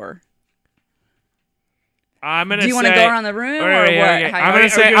War. I'm gonna. Do you want to go around the room or Okay, what? okay. How- I'm are gonna we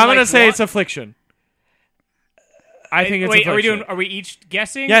say. doing, I'm gonna like, say what? it's affliction. I think it's Wait, affliction. are we each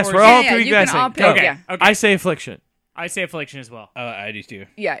guessing? Yes, or we're is it- all Yeah, three you can guessing. all pick, Go. Okay. yeah. Okay. I say affliction. I say affliction as well. I do too.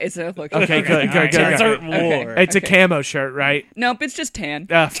 Yeah, it's an affliction. Okay, good, All right. good. Desert Okay. War. It's Okay. a camo shirt, right? Nope, it's just tan.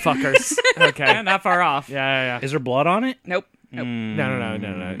 Fuckers. Okay. Yeah, not far off. Yeah. Is there blood on it? Nope. Nope. No. All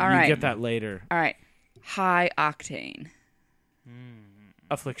You right. get that later. All right. High octane.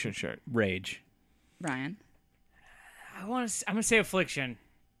 Affliction shirt. Rage. Ryan. I'm gonna say affliction.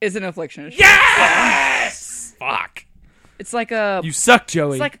 Is an affliction. Yes. Fuck. It's like a. You suck,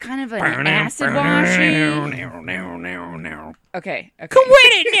 Joey. It's like kind of an acid washing. Okay. Okay.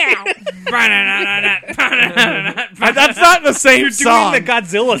 Win it now. That's not the same song. Doing the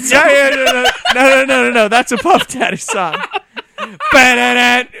Godzilla song. Yeah, no. That's a Puff Daddy song.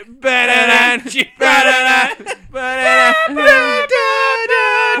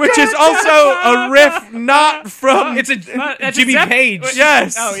 Which is also a riff not from. It's a That's Jimmy a Page.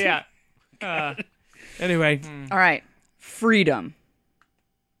 Yes. Oh yeah. Anyway, All right. Freedom.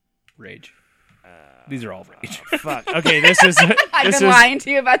 Rage. These are all rage. fuck. Okay, this is. I've This been is. lying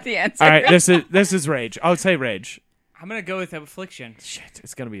to you about the answer. All right, this is rage. I would say rage. I'm gonna go with affliction. Shit,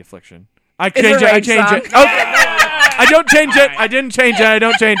 it's gonna be affliction. I It's a change it. I rage change song. it. Oh, I don't change it. I didn't change it. I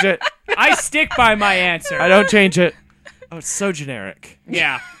don't change it. I stick by my answer. I don't change it. Oh, it's so generic.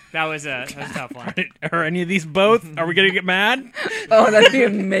 Yeah, that was a tough one. Are any of these both? Are we gonna get mad? Oh, that'd be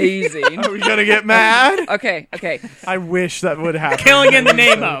amazing. Are we gonna get mad? Okay. Okay. I wish that would happen. Killing in the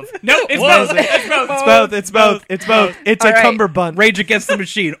name of. Nope, it's What both. is it? It's both. It's both. It's both. It's both. It's All a right. cummerbund. Rage Against the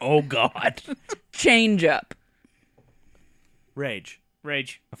Machine. Oh God. Change up. Rage.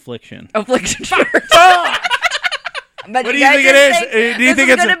 Rage. Affliction. Affliction shirt. But What do you think it is? Do you think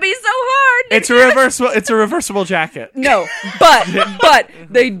it's it's gonna be so hard? It's a reversible. It's a reversible jacket. No, but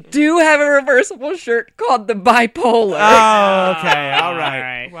they do have a reversible shirt called the bipolar. Oh, okay. All right.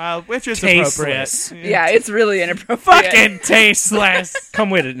 right. Well, which is Tasteless. appropriate. Yeah, it's really inappropriate. Fucking tasteless.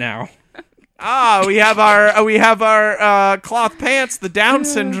 Come with it now. We have our cloth pants, the Down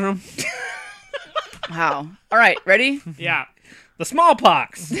syndrome. Wow. All right, ready? Yeah. The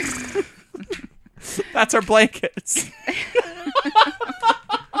smallpox. That's our blankets.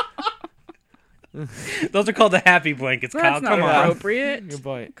 Those are called the happy blankets, Kyle. That's not Come on. appropriate. Good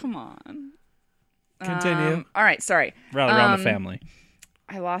boy. Come on. Continue. All right, sorry. Rally around the family.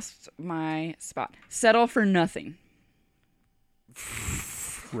 I lost my spot. Settle for nothing.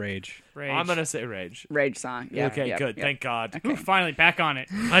 Rage. Rage. I'm gonna say rage. Rage song. Yeah. Okay, yep, good. yep. Thank God. Ooh, finally back on it.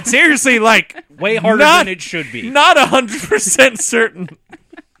 I'm seriously like Way harder Not- than it should be. not 100% certain.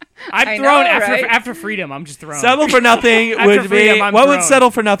 I'm I thrown know, after right? after freedom. I'm just thrown. Settle for nothing After would be. freedom, I'm What would thrown. settle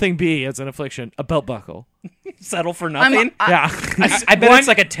for nothing be as an affliction? A belt buckle. Settle for I'm- nothing. Yeah. I bet it's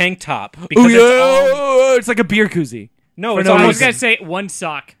like a tank top Ooh, because it's all. yeah. It's like a beer koozie. No, For it's no I was almost. gonna say one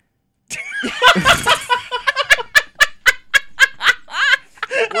sock.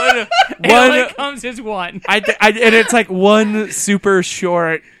 One. It only comes as one. And it's like one super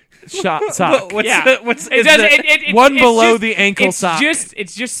short shot sock. What's Yeah. the, what's It is does. the- One it's below just- the ankle it's sock.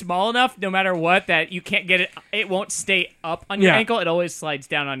 It's just small enough, no matter what, that you can't get it. It won't stay up on your Yeah. ankle. It always slides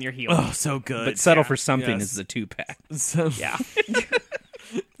down on your heel. Oh, so good. But settle for something Yes. is the 2-pack. So, Yeah.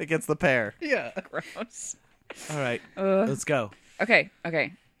 it gets the pair. Yeah. Gross. All right, let's go. Okay.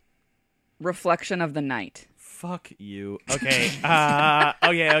 Okay. Reflection of the night. Fuck you. Okay.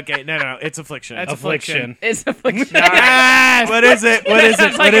 Okay. No. It's affliction. That's Affliction. It's affliction. Yes! What is it? What is it?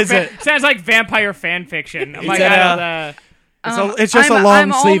 Sounds What like a is it? Sounds like vampire fan fiction. Oh my It's god. It's just a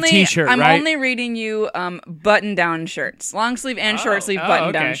long sleeve T-shirt, I'm right? only reading you button down shirts, long sleeve and short sleeve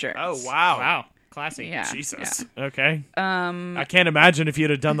button down okay. shirts. Oh wow. Wow. Classy. Yeah. Jesus. Okay. Yeah. I can't imagine if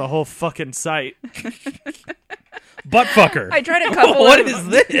you'd have done the whole fucking site. Butt fucker. I tried a couple. What of, is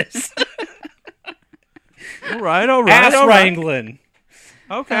this? All right. Ass wrangling.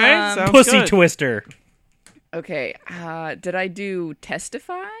 Okay. Um, sounds Pussy good. twister. Okay. Did I do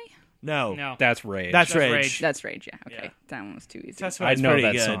testify? No. No. That's rage. That's That's rage. rage. That's rage. Yeah. Okay. Yeah. That one was too easy. That's I know pretty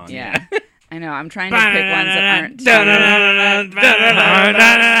that good. song. yeah. I know. I'm trying to pick ones that aren't.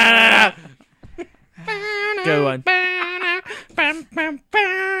 Good one.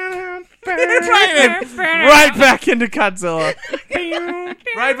 Right back into Godzilla.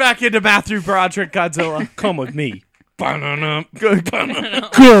 Right back into Matthew Broderick Godzilla. Come with me. Did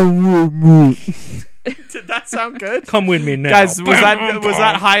that sound good? Come with me now. Guys, was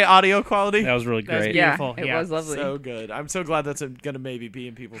that high audio quality? That was really That was great. Yeah, Beautiful, it yeah. was lovely. So good. I'm so glad that's gonna maybe be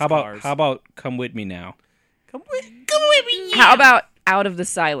in people's How cars. about come with me now? Come with me. How about Out of the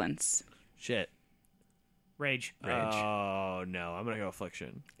Silence? Shit. Rage. Oh no, I'm gonna go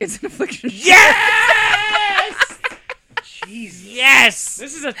Affliction. It's an affliction. Yes! Yes!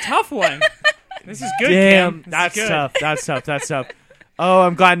 This is a tough one. This is good, Damn, Kim. This that's is good. tough. That's tough. That's tough. Oh,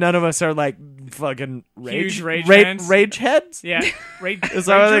 I'm glad none of us are like fucking Huge rage fans. rage heads. Yeah. Rage. Is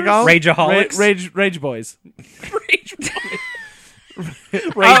that what they call them? Rageaholics? Rage boys.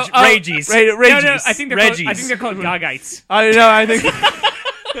 Ragies. No, I think they're called, Reggies. I think they're called Gogites. I know. I think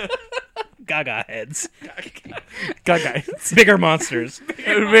Gaga heads. guys. Bigger monsters.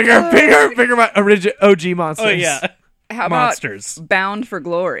 bigger OG monsters. Oh yeah. How about Monsters. Bound for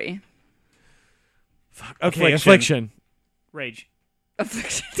Glory? Okay, Affliction. Rage.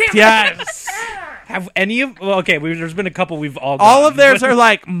 Affliction. Yes. Have any of? Well, okay. There's been a couple we've all. All gotten, of theirs but- are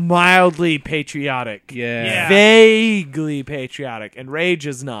like mildly patriotic. Yeah. Yeah. Vaguely patriotic, and Rage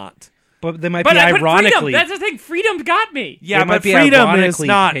is not. But they might But be I put freedom. ironically. That's the thing. Freedom got me. Yeah, It might but be freedom is ironically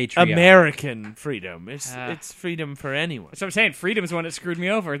not patriotic. American freedom. It's freedom for anyone. That's what I'm saying. Freedom's one that screwed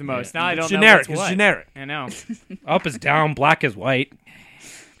me over the most. Now I don't Generic. know It's what's what. generic. I know. Up is down, black is white.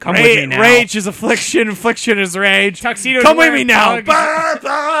 Come with me now. Rage is affliction. Affliction is rage. Tuxedos Come with wearing me now. bugs.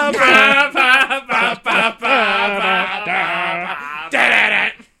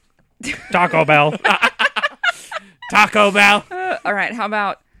 Taco Bell. Taco Bell. All right. How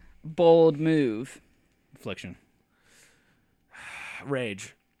about Bold Move? Affliction.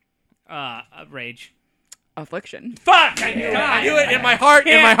 Rage. Rage. Affliction. Fuck! I knew it. I knew it in my heart.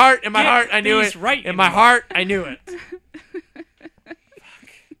 In my heart. In my heart. I knew these it. right In my heart, I knew it.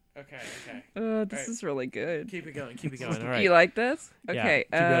 Okay. This is really good. Keep it going. Keep it going. All right. You like this? Yeah, Okay.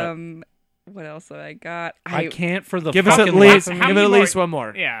 keep it up. What else have I got? I can't for the Give us at fucking least. life of How Give me- it at many least more- one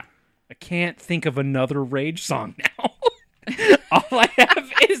more. Yeah. I can't think of another Rage song now. All I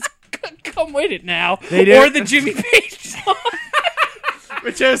have is "Come With It Now" They do. or the Jimmy Page song.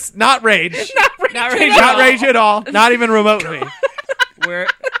 Which is not Rage. Not Rage. Not Rage at all. Not even remotely. We're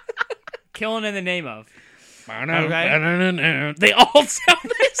killing in the name of. Okay. They all sound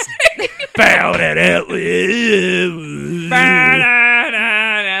the same.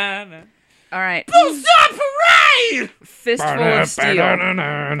 All right. Stop parade! Fistful of Steel.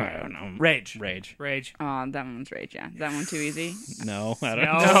 Rage. Rage. Rage. Oh, that one's Rage. Yeah, that one too easy. No, I don't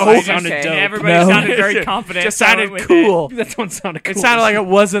No, know. I It just- sounded okay. dope. Everybody No. sounded very confident. Just so I sounded went with cool. That one sounded cool. It sounded like it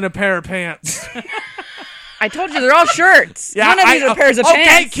wasn't a pair of pants. I told you they're all shirts. None of these are pairs of okay,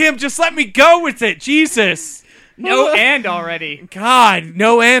 pants. Kim, just let me go with it. Jesus. it. No and already. God,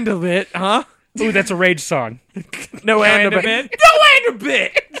 no end of it, huh? Ooh, that's a Rage song. No end end of of it. it. No end of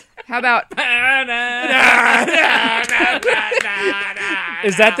it. How about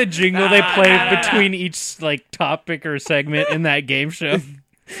Is that the jingle they play between each like topic or segment in that game show?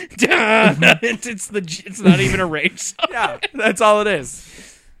 It's not even a Rage song. Yeah, that's all it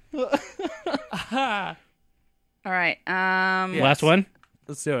is. all right? Last one.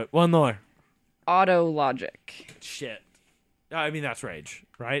 Let's do it. One more. Auto Logic. Shit. I mean, that's Rage,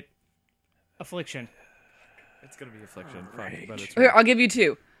 right? Affliction. It's gonna be Affliction. Fuck, but it's Here, I'll give you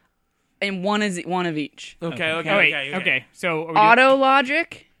two, and one is one of each. Okay. Oh, wait. Okay. So are we doing- Auto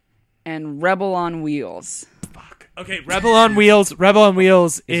Logic and Rebel on Wheels. Okay, Rebel on Wheels. Rebel on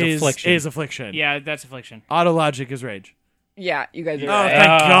Wheels Is Affliction. Is Affliction. Yeah, that's Affliction. Autologic is Rage. Yeah, you guys are Oh, right.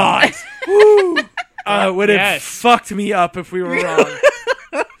 thank God. Woo. It would have Yes. fucked me up if we were wrong.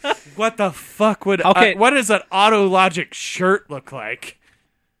 What the fuck would... Okay. what does an Autologic shirt look like?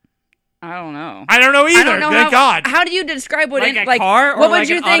 I don't know. I don't know either. I don't know Thank God. How do you describe what Like any, a car or what would like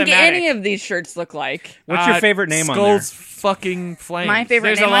you an think automatic? any of these shirts look like? What's your favorite name on there? Skulls fucking Flames. My favorite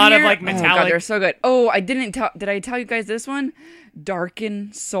There's name a lot on of, here? like, Oh god, metallic- they're so good. Oh, I didn't tell. Did I tell you guys this one?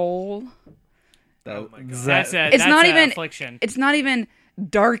 Darken Soul. Oh my God. That's It's not even. Affliction. It's not even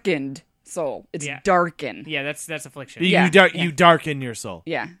darkened soul. It's Yeah. darken. Yeah, that's Affliction. You, Yeah, you darken your soul.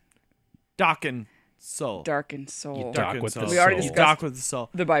 Yeah, Darken soul. darken soul. Dock Darken with soul. the We already soul. You discussed- dock with the soul.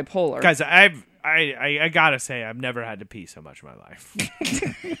 The bipolar. Guys, I gotta say, I've never had to pee so much in my life.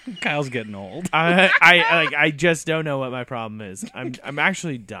 Kyle's getting old. I just don't know what my problem is. I'm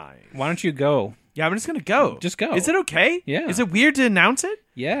actually dying. Why don't you go? Yeah, I'm just gonna go. Just go. Is it okay? Yeah. Is it weird to announce it?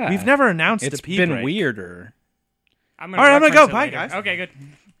 Yeah. We've never announced It's a pee been break. weirder. I'm All right, I'm gonna go. reference it Bye, later. guys. Okay, good.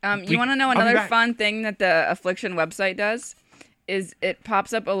 You want to know be another back. fun thing that the Affliction website does? Is it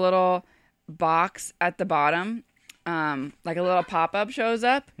pops up a little box at the bottom, like a little pop-up shows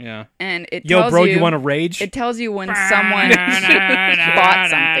up, Yeah. and it Yo, tells bro, you, you want to rage? It tells you when someone bought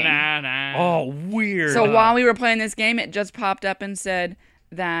something. Oh, weird. So while we were playing this game, it just popped up and said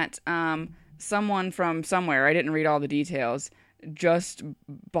that someone from somewhere, I didn't read all the details, just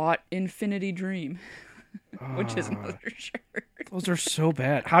bought Infinity Dream, which is another shirt. Those are so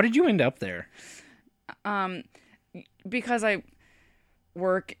bad. How did you end up there? Because I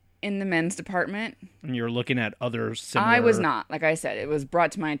work in the men's department. And you're looking at other similar... I was not. Like I said, it was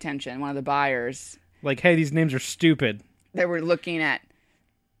brought to my attention. One of the buyers, Like, hey, these names are stupid. they were looking at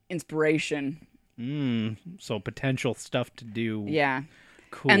inspiration. So potential stuff to do. Yeah.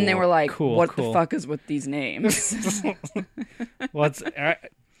 Cool. And they were like, cool, what cool. the fuck is with these names? What's...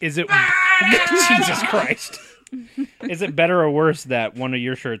 is it... Jesus Christ. Is it better or worse that one of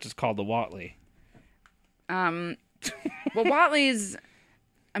your shirts is called the Watley? Well, Watley's,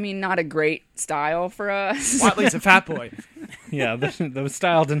 I mean, not a great style for us. Watley's a fat boy. Yeah, the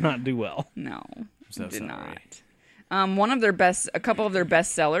style did not do well. No, so did sorry. not. A couple of their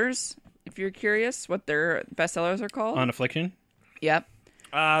best sellers, if you're curious what their best sellers are called. On Affliction? Yep.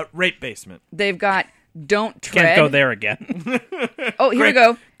 Rape basement. They've got Don't Tread. Can't go there again. Oh, here we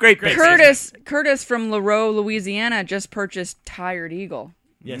go. Great basement. Curtis from Lareau, Louisiana just purchased Tired Eagle.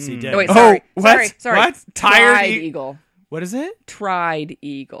 Yes, he did. Oh, wait, Oh, sorry. what? Sorry. What? Tired Tried E- Eagle. What is it? Tried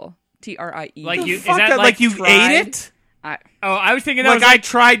Eagle. TRIE. Like you- is Fuck that that, like you tried? ate it? I, Oh, I was thinking that Like was I like,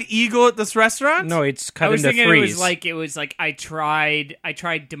 tried eagle at this restaurant? No, it's I cut was into thinking threes. it was like I tried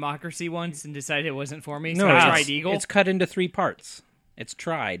democracy once and decided it wasn't for me, so No, I it's, tried Eagle. it's cut into 3 parts. It's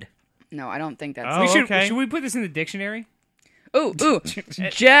tried. no, I don't think that's. Oh. okay. Should we put this in the dictionary? Ooh,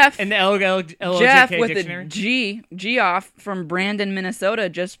 Jeff. In the LJK Jeff with dictionary? a G off from Brandon, Minnesota,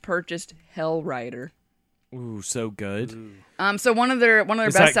 just purchased Hellrider. Ooh, so good. So one of their Is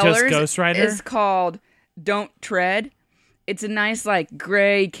best that just sellers Ghost Rider? is called Don't Tread. It's a nice like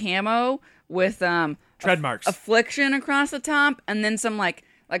gray camo with Tread marks. Affliction across the top, and then some like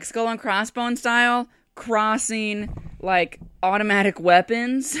skull and crossbone style crossing like automatic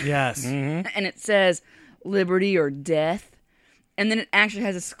weapons, Yes. and it says liberty or death, and then it actually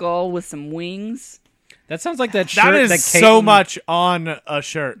has a skull with some wings. That sounds like that shirt That is that so Caitlin- much on a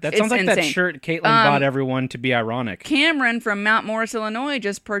shirt. That It's sounds like that insane. shirt Caitlin bought everyone to be ironic. Cameron from Mount Morris, Illinois,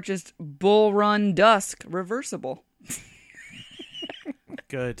 just purchased Bull Run Dusk reversible.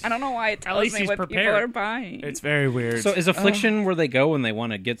 Good. I don't know why it tells least me he's what people prepared. are buying. It's very weird. So is Affliction where they go when they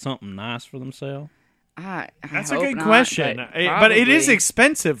want to get something nice for themselves? I That's a hope good not, question. But it is probably.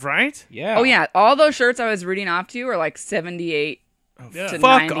 expensive, right? Yeah. Oh yeah, all those shirts I was reading off to you are like $78 to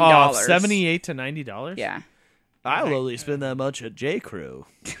Fuck $90. off. $78 to $90? Yeah. I'll only spend that much at J. Crew.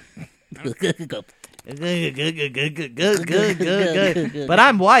 Good. But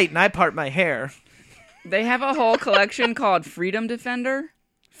I'm white and I part my hair. They have a whole collection called Freedom Defender.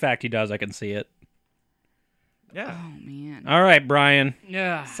 Fact he does, I can see it. Yeah. Oh man. All right, Brian.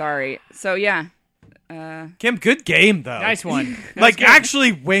 Yeah. Sorry. So yeah. Kim, good game though. Nice one. Like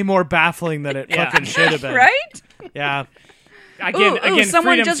actually way more baffling than it Yeah. fucking should have been. Right? Yeah. Again,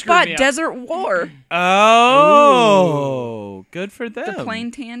 someone Freedom just screwed bought me up. Desert War. Oh, good for them. The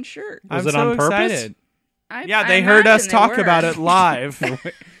plain tan shirt. Was I'm it so on purpose? excited. I Yeah, they heard us imagine they talk were. about it live.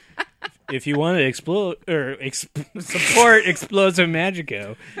 If you want to support Explosive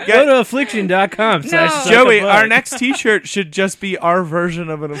Magico, go to affliction.com. Joey, our next T-shirt should just be our version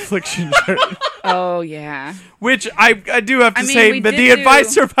of an Affliction shirt. Oh yeah. Which I do have to I mean, say, we but did the do-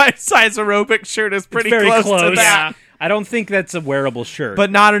 Advisor by Size Aerobic shirt is pretty very close, close. to that. Yeah. I don't think that's a wearable shirt. But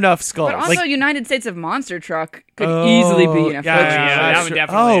not enough skulls. But also, United States of Monster Truck could easily be an Affliction yeah, that shirt. one true.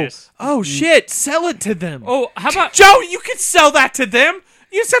 definitely is. Oh shit! Sell it to them. Oh, how about Joe, you could sell that to them.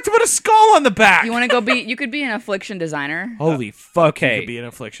 You just have to put a skull on the back. You want to go be? You could be an Affliction designer. Holy fuck! okay. You could be an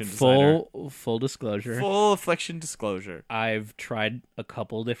Affliction designer. full disclosure. Full Affliction disclosure. I've tried a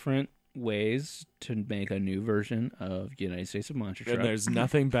couple different ways to make a new version of United States of Monster And Truck. there's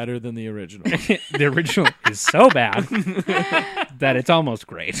nothing better than the original. The original is so bad that it's almost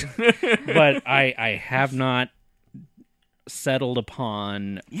great. But I have not settled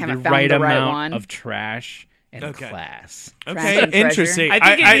upon You the haven't found right the right amount one? of trash and Okay. class. Okay, Trash and treasure. interesting. I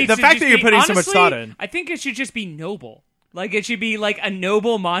think it needs the to fact just that you're be- putting so much honestly, thought in. I think it should just be noble. Like it should be like a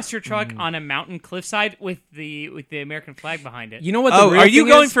noble monster truck on a mountain cliffside with the American flag behind it. You know what? The Oh, real are you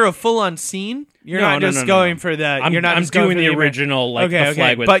thing going is? for a full-on scene? You're No, not no, just no, going no. for the. I'm, you're not I'm just going doing for the Amer- original, like okay, the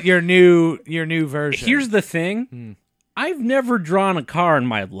flag with. but your new version. Here's the thing: I've never drawn a car in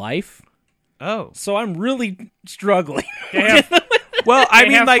my life, so I'm really struggling. Well, I They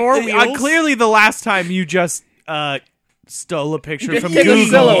mean, have like four wheels? clearly the last time you just stole a picture Just from take a Google,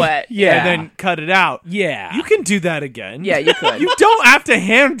 silhouette. Yeah. and then cut it out. Yeah, You can do that again. Yeah, you could. You don't have to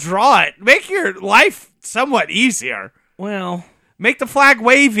hand draw it. Make your life somewhat easier. well, Make the flag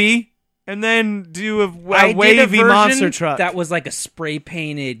wavy, and then do a I did a wavy version monster truck. that was like a spray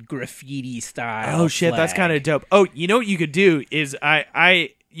painted graffiti style. Oh shit, that's kind of dope. Oh, you know what you could do is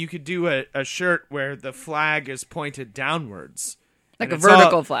you could do a shirt where the flag is pointed downwards. Like And a it's all-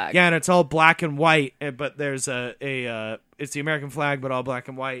 vertical flag. Yeah, and it's all black and white, but there's it's the American flag, but all black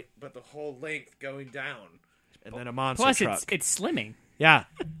and white, but the whole length going down, and then a monster Plus, truck. it's slimming. Yeah,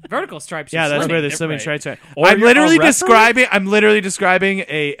 Vertical stripes. yeah, are that's slimming. where the Right. swimming stripes are. Or I'm you're literally a referee? describing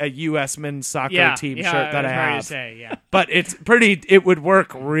a U.S. men's soccer Yeah, team yeah, shirt that I was ready to have, say, yeah. but it's pretty. It would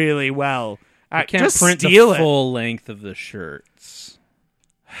work really well. I can't just print steal the it. full length of the shirts.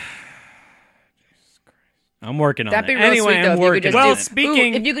 I'm working on That'd it. be real Anyway, sweet though. I'm If you working could just on Well, it. do,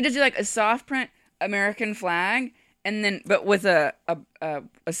 speaking- if you could just do like a soft print American flag, and then but with a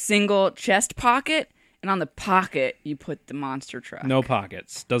single chest pocket, and on the pocket you put the monster truck. No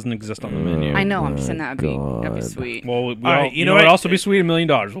pockets. Doesn't exist on the menu. I know. I'm just saying that'd be sweet. Well, All right, you know what? Also, be sweet $1 million.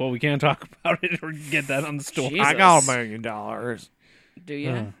 Well, we can't talk about it or get that on the store. Jesus. I got $1 million. Do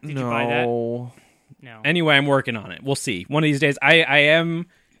you? Did you buy that? No. No. Anyway, I'm working on it. We'll see. One of these days, I am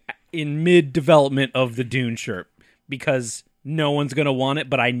in mid development of the Dune shirt because no one's gonna want it,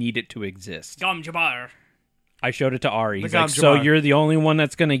 but I need it to exist. Gom Jabbar. I showed it to Ari. He's Look, like, I'm "So Jamar." you're the only one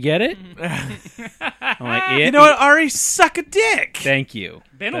that's gonna get it?" I'm like, "Yeah." You know what, Ari? Suck a dick. Thank you.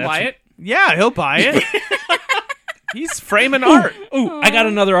 Ben will That's- buy it. Yeah, he'll buy it. He's framing art. Ooh, I got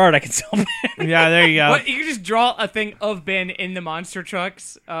another art I can sell. Yeah, there you go. What, you can just draw a thing of Ben in the monster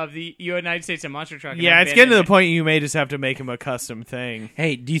trucks of the United States and monster truck. and Yeah, have it's Ben getting to in the it. point you may just have to make him a custom thing.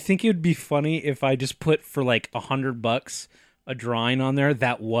 Hey, do you think it would be funny if I just put for like $100 a drawing on there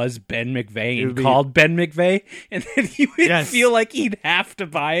that was Ben McVeigh It and would be- called Ben McVeigh, and then he would Yes. feel like he'd have to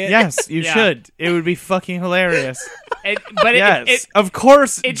buy it? Yes, you Yeah. should. It would be fucking hilarious. But Yes, it, of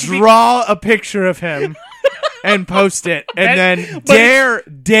course. it should be- Draw a picture of him and post it, and then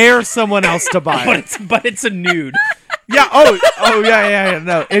dare someone else to buy But it. it's a nude. Yeah. Oh, yeah.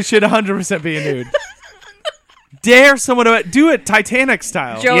 No, it should 100% be a nude. Dare someone to do it Titanic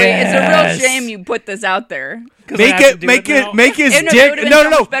style. Joey, Yes. it's a real shame you put this out there. Make his It dick. would have been No, so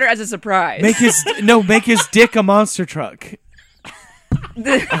no. much better as a surprise. Make his dick a monster truck.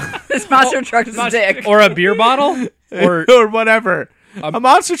 This monster truck is dick. Or a beer bottle? Or or whatever. A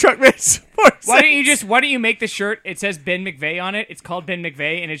monster truck makes more sense. why don't you make the shirt? It says Ben McVeigh on it. It's called Ben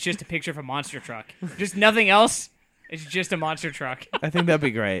McVeigh, and it's just a picture of a monster truck. Just nothing else. It's just a monster truck. I think that'd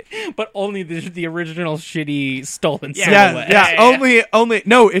be great. but only the original shitty stolen Yeah. silhouette. Yeah. Only.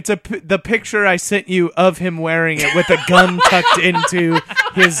 No, it's the picture I sent you of him wearing it with a gun tucked into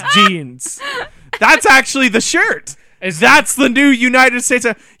his jeans. That's actually the shirt. That's the new United States.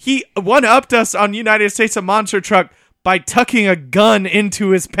 He one-upped us on United States of Monster Truck by tucking a gun into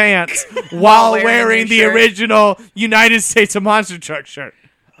his pants while wearing the shirt. original United States of Monster Truck shirt.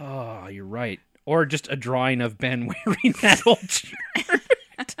 Oh, you're right. Or just a drawing of Ben wearing that old shirt.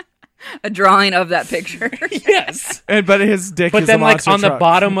 A drawing of that picture. Yes. But his dick But is then, a like, monster on the truck.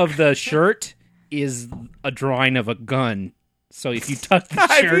 bottom of the shirt is a drawing of a gun. So if you tuck the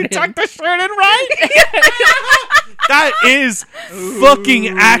If you shirt in, tuck the shirt in right. That is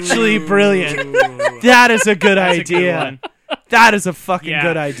fucking actually brilliant. That is a good That's a idea. good one. That is a fucking Yeah.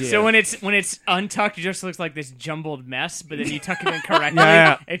 good idea. So when it's untucked, it just looks like this jumbled mess. But then you tuck it in correctly.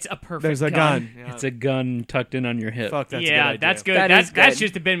 Yeah. It's a perfect. there's a gun. it's a gun tucked in on your hip. Fuck, that's a good yeah, idea. that's good. That That's is that's good.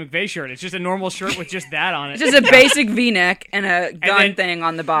 just a Ben McVeigh shirt. It's just a normal shirt with just that on it. Just a basic V-neck and a gun then- thing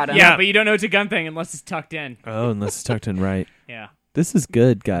on the bottom. yeah, but you don't know it's a gun thing unless it's tucked in. Oh, unless it's tucked in right. Yeah. This is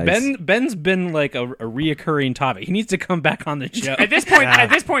good, guys. Ben's been like a reoccurring topic. He needs to come back on the show. At this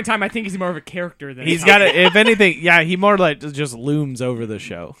point in time, I think he's more of a character than He's a got to, if anything, yeah, he more like just looms over the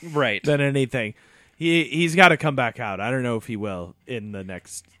show Right. than anything. He's got to come back out. I don't know if he will in the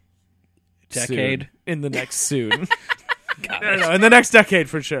next Decade? soon. In the next soon. I don't know. In the next decade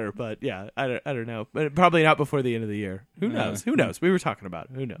for sure, but yeah, I don't know. But probably not before the end of the year. Who knows? Who knows? We were talking about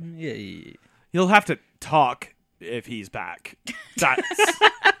it. Who knows? Yeah. He'll have to talk if he's back. That's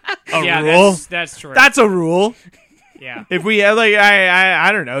a yeah, rule. that's true. That's a rule. Yeah. If we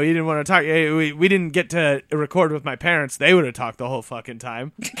I don't know, you didn't want to talk. We didn't get to record with my parents. They would have talked the whole fucking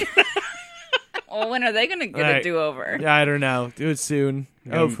time. Well, when are they going to get Right. a do-over? Yeah, I don't know. Do it soon.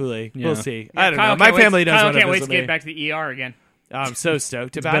 Hopefully, yeah. we'll see. Yeah, I don't Kyle know. My can't wait- family doesn't Kyle want to can't wait visit to me. get back to the ER again. I'm so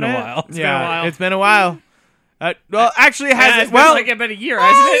stoked about been a it. while. It's been a while. It's been a while. Well, actually, it Yeah, hasn't. it's Well, been like about a year,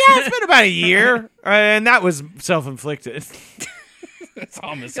 hasn't it? yeah, it's been about a year, and that was self-inflicted. It's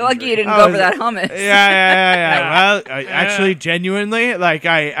hummus. You're lucky you didn't Oh, go is for it- that hummus. Yeah. Well, actually, genuinely, like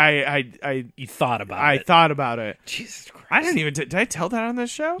I You thought about it. thought about it. Jesus Christ. I didn't even. Did I tell that on this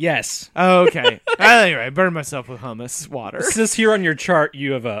show? Yes. Oh, okay. Anyway, I burned myself with hummus water. It says here on your chart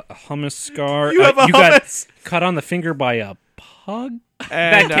you have a hummus scar. You have a you got hummus. cut on the finger by a pug? And,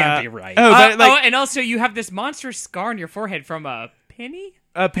 that can't be right. Oh, that, like and also you have this monstrous scar on your forehead from a penny?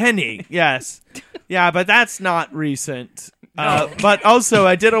 a penny. Yes. Yeah, but that's not recent. But also,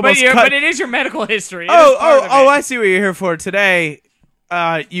 I did almost cut. But it is your medical history. It is Oh, part of it. I see what you're here for today.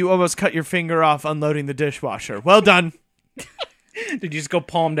 You almost cut your finger off unloading the dishwasher. Well done. Did you just go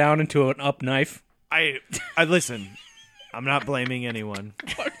palm down into an up knife? I listen. I'm not blaming anyone.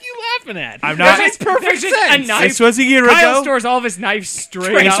 What are you laughing at? I'm not. There's just a knife. This was a year Kyle ago. stores all of his knives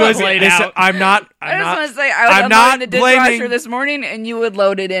straight This up was laid listen, out. I'm not. I I'm just not. want to say, I was I'm unloading not the dishwasher blaming- this morning, and you would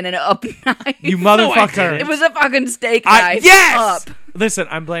load it in an up knife. You motherfucker. It was a fucking steak knife. Yes. Up. Listen,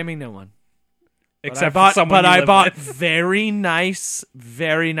 I'm blaming no one. Except but for someone I you live bought with. very nice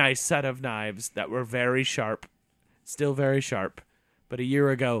set of knives that were very sharp, still very sharp, but a year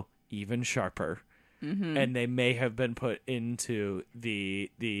ago even sharper, and they may have been put into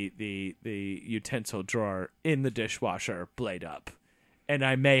the utensil drawer in the dishwasher, blade up, and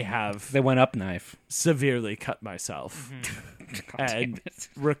I may have They went up knife. severely cut myself and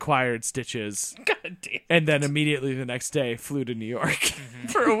required stitches, God damn. and then immediately the next day flew to New York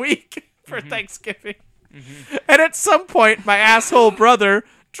for a week for Thanksgiving. And at some point, my asshole brother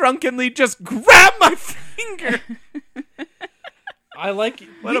drunkenly just grabbed my finger. I like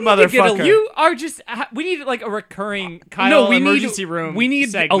What a we need to get motherfucker. You are just. We need like a recurring Kyle emergency room. We need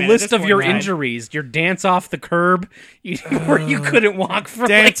a segment at list this of point, your right? injuries. Your dance off the curb, where you couldn't walk for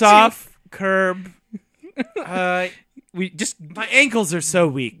Dance like two- off, curb. We just My ankles are so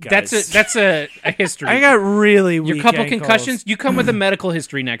weak, guys. that's a history. I got really weak your couple ankles. concussions. You come with a medical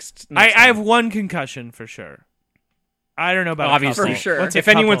history next. I time. have one concussion for sure. I don't know about Obviously. a couple. For sure. What's a If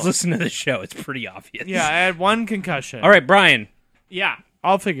anyone's couple? listening to this show, it's pretty obvious. Yeah, I had one concussion. All right, Brian. Yeah.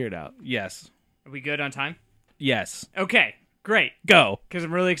 I'll figure it out. Yes. Are we good on time? Yes. Okay. Great. Go. Because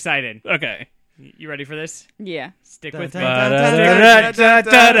I'm really excited. Okay. You ready for this? Yeah. Stick with me.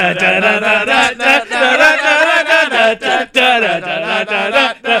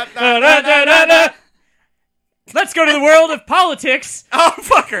 Let's go to the world of politics. Oh,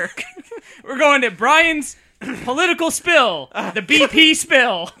 fucker. We're going to Brian's political spill, the BP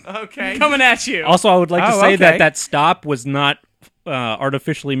spill, Okay. coming at you. Also, I would like to Oh, say okay. that stop was not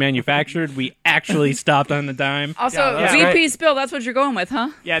artificially manufactured. We actually stopped on the dime. Also, that's VP great. spill, that's what you're going with, huh?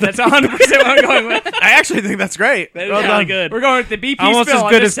 Yeah, that's 100% what I'm going with. I actually think that's great. That is Well really done. good. We're going with the BP Almost spill as on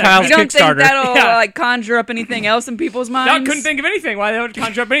good this as Kyle's You segment. don't Kickstarter. think that'll Yeah. like conjure up anything else in people's minds? Couldn't think of anything. Why they would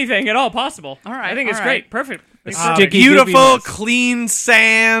conjure up anything at all possible. All right, I think it's all right. great. Perfect. Sticky Beautiful, goopiness. clean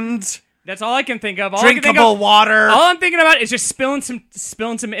sand, That's all I can think of. All I can think drinkable of, water. All I'm thinking about is just spilling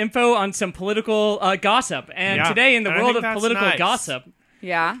some info on some political gossip. And Yeah. today, in the And I world think of that's political nice. gossip,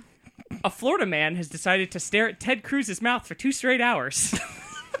 Yeah. a Florida man has decided to stare at Ted Cruz's mouth for 2 straight hours.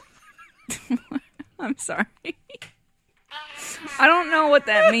 I'm sorry. I don't know what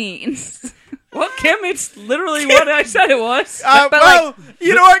that means. Well, Kim, it's literally what I said it was. But, well,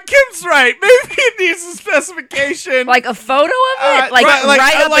 you know what? Kim's right. Maybe it needs a specification. Like a photo of it?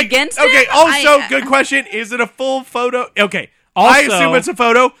 Right up against it? Okay, also, I- good question. Is it a full photo? Okay. I Also- assume it's a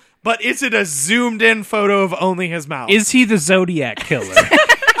photo, but is it a zoomed in photo of only his mouth? Is he the Zodiac killer?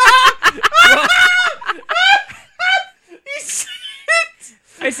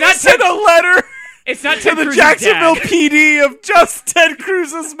 It's not sent Ted. a letter It's not to Ted the Cruz's Jacksonville dad. PD of just Ted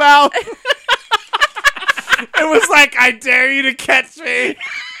Cruz's mouth. It was like, I dare you to catch me.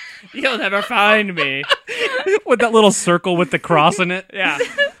 You'll never find me. With that little circle with the cross in it? Yeah.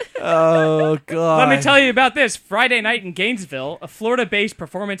 Oh, God. Let me tell you about this. Friday night in Gainesville, a Florida-based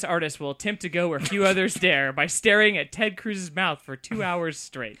performance artist will attempt to go where few others dare by staring at Ted Cruz's mouth for 2 hours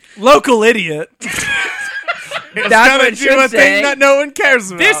straight. Local idiot. It's That's gonna what it do should a say. thing that no one cares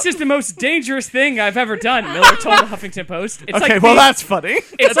about. This is the most dangerous thing I've ever done, Miller told the Huffington Post. It's okay, like well, being, that's funny.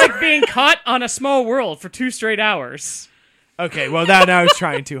 it's like being caught on A Small World for 2 straight hours. Okay, well, now I was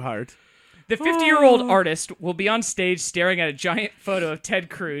trying too hard. The 50-year-old artist will be on stage staring at a giant photo of Ted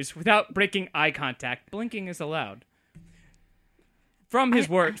Cruz without breaking eye contact. Blinking is allowed. From his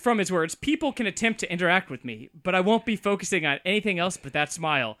words, people can attempt to interact with me, but I won't be focusing on anything else but that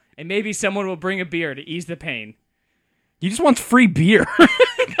smile. And maybe someone will bring a beer to ease the pain. He just wants free beer.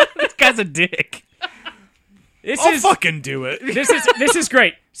 This guy's a dick. I'll fucking do it. This is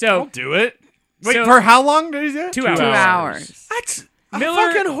great. So Do it. Wait, So- for how long did he do it? 2 hours. 2 hours. That's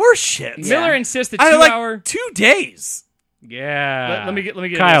Miller- fucking horse shit. Miller insists that I 2 like hour. 2 days. Yeah. Let me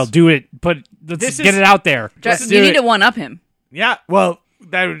get Kyle, this. do it. But let's This get is- it out there. You need to one up him. Yeah, well,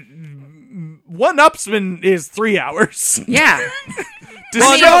 that one upsman is 3 hours. Yeah.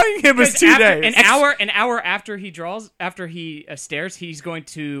 Destroying him is 2 days. An hour after he stares, he's going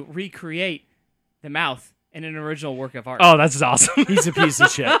to recreate the mouth in an original work of art. Oh, that's awesome. He's a piece of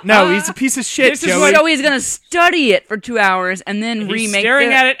shit. No, he's a piece of shit, This is Joey. what- So he's gonna study it for 2 hours and then He's remake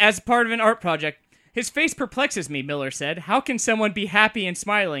staring it. at it as part of an art project. His face perplexes me, Miller said. How can someone be happy and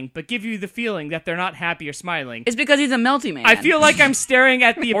smiling, but give you the feeling that they're not happy or smiling? It's because he's a melty man. I feel like I'm staring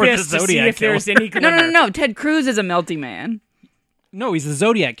at the Or the abyss to see Zodiac if there's any no, glimmer. no. Ted Cruz is a melty man. No, he's the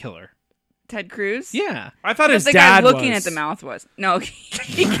Zodiac killer. Ted Cruz. Yeah. I thought But his the guy dad looking was. at the mouth was no.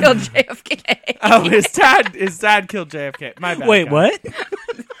 He killed JFK. Oh, his dad killed JFK. My bad. Wait, guys. what?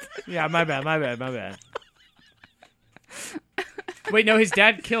 Yeah, my bad. Wait, no, his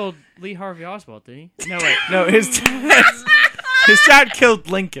dad killed Lee Harvey Oswald, did he? No, wait. No, his dad killed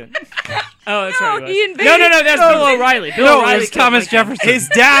Lincoln. Oh, that's right. he He was. invaded- No, that's Bill O'Reilly. Bill No, it O'Reilly was killed Thomas Lincoln.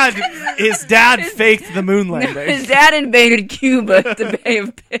 Jefferson. His dad faked the moon landing. His dad invaded Cuba at the Bay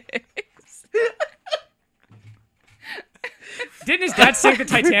of Pigs. Didn't his dad sink the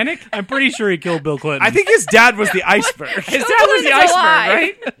Titanic? I'm pretty sure he killed Bill Clinton. I think his dad was the iceberg. His dad was the Clinton's iceberg,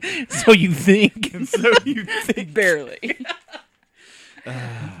 alive. right? So you think. So you think Barely.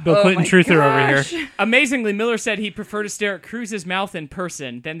 Bill Oh Clinton my truther over gosh. here. Amazingly, Miller said he'd prefer to stare at Cruz's mouth in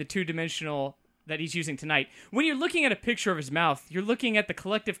person than the two-dimensional that he's using tonight. When you're looking at a picture of his mouth, you're looking at the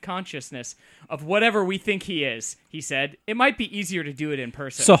collective consciousness of whatever we think he is, he said. It might be easier to do it in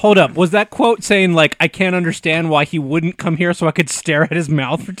person. So hold up. Was that quote saying, like, I can't understand why he wouldn't come here so I could stare at his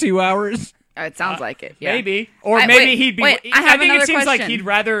mouth for 2 hours? It sounds like it. Yeah. Maybe. Or I- maybe wait, he'd be... wait, I have think it another seems like question.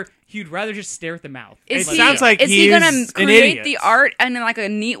 he'd rather just stare at the mouth. Is It he, sounds like is he he's gonna an create idiot. the art in like a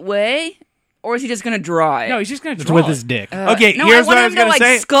neat way, or is he just gonna draw it? No, he's just going to It's draw with it. his dick. Okay, no, here's I what want I him was to going to like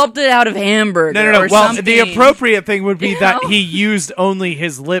say. sculpt it out of hamburger. No. Or Well, something. the appropriate thing would be You that know? he used only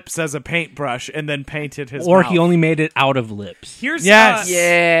his lips as a paintbrush and then painted his Or mouth. he only made it out of lips. Here's, Yes.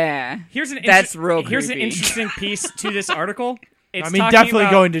 Yeah. Here's an That's real Here's an creepy. interesting piece to this article. It's I mean, talking definitely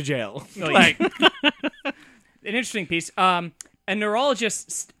about- going to jail. Like, an interesting piece. A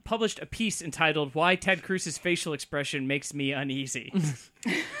neurologist published a piece entitled "Why Ted Cruz's Facial Expression Makes Me Uneasy."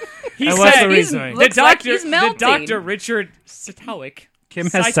 He And what's said, the reasoning? Looks like he's the melting. doctor Richard Sitowick. Kim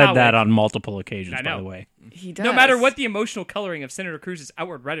has said that on multiple occasions, I by know. the way. He does. No matter what the emotional coloring of Senator Cruz's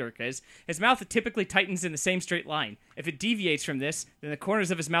outward rhetoric is, his mouth typically tightens in the same straight line. If it deviates from this, then the corners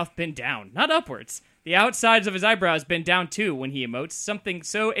of his mouth bend down, not upwards. The outsides of his eyebrows bend down too when he emotes, something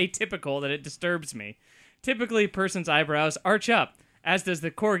so atypical that it disturbs me. Typically, a person's eyebrows arch up, as does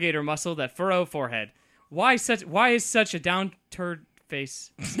the corrugator muscle that furrow forehead. Why is such a down-turd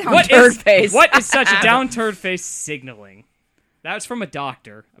face? face. What is such a down-turd face signaling? That was from a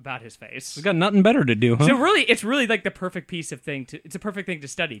doctor about his face. We got nothing better to do, huh? So really, it's really like the perfect piece of thing it's a perfect thing to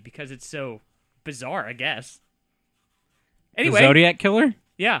study because it's so bizarre, I guess. The Anyway, Zodiac Killer?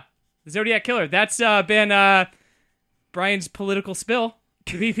 yeah, the Zodiac Killer. That's been Brian's political spill,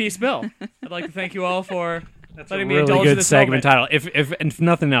 the BP spill. I'd like to thank you all for letting me Really indulge in good this segment moment. title. If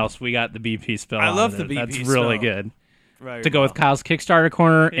nothing else, we got the BP spill. I on love it. the BP That's spill. really good. Right, To go with Kyle's Kickstarter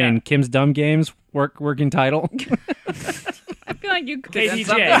corner Yeah. and Kim's Dumb Games working title. I feel like you could have done KDJ.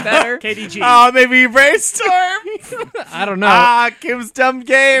 something better. KDG. Oh, maybe brainstorm. I don't know. Kim's dumb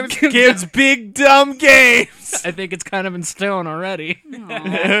games. Kim's big dumb games. I think it's kind of in stone already.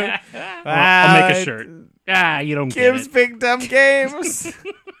 I'll I'll make a shirt. You don't Kim's get it. big dumb games.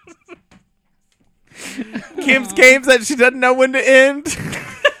 Kim's games that she doesn't know when to end.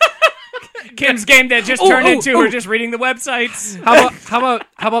 Kim's game that just turned into her just reading the websites. How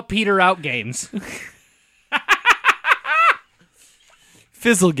about Peter Out Games?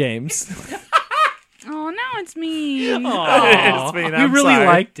 Fizzle games. Oh, now it's me. It's me, We I'm really sorry.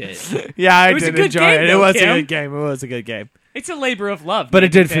 liked it. Yeah, I was a did good enjoy game, it. It though, was a Kim. good game. It was a good game. It's a labor of love, But it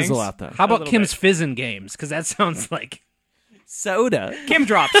making did things. fizzle out though. How about little Kim's bit. Fizzin' Games? Because that sounds like Soda. Kim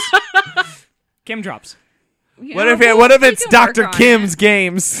drops. Kim drops. You What know, if we it's can work Dr. on Kim's it.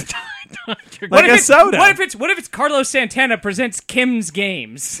 games? What Like if a it's, soda. What if it's Carlos Santana presents Kim's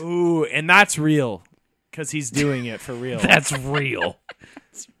Games? Ooh, and that's real. Because he's doing it for real. that's real.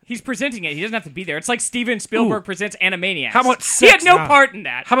 He's presenting it. He doesn't have to be there. It's like Steven Spielberg presents Animaniacs. How about he had sex? no part in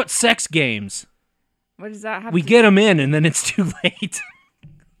that. How about sex games? What does that have We to get them in, and then it's too late.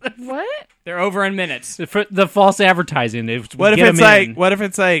 What? They're over in minutes. The false advertising. What if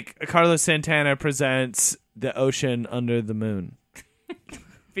it's like Carlos Santana presents The Ocean Under the Moon?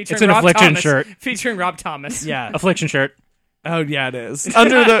 Featuring It's an Rob Affliction Thomas. shirt. Featuring Rob Thomas. Yeah. Affliction shirt? Oh yeah, it is.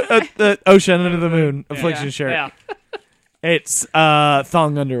 Under the Ocean Under the Moon Affliction Yeah. shirt. Yeah. It's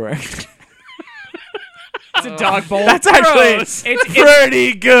thong underwear. It's a dog bowl. That's actually Gross. It's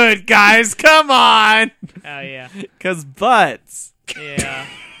pretty good, guys. Come on. oh yeah. Cause butts. Yeah.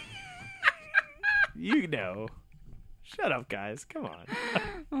 You know. Shut up, guys. Come on.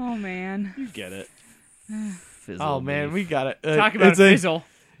 Oh man. You get it. Fizzle Oh man, beef. we got it. Talk about it's a- fizzle.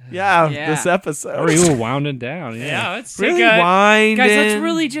 Yeah, Yeah. this episode. Or you were wounding down. Yeah. Yeah, let's really take a winding guys. Let's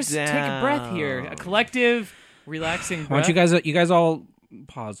really just take a breath down. here. A collective, relaxing Why breath. don't you guys all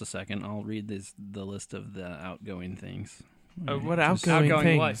pause a second? I'll read the list of the outgoing things. What Just outgoing Outgoing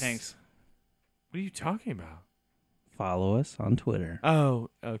things? what? Thanks. What are you talking about? Follow us on Twitter Oh,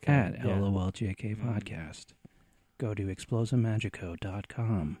 okay. at yeah. LOLJK Podcast. Go to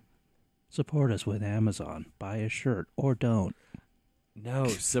explosivemagico.com. Support us with Amazon. Buy a shirt or don't. No,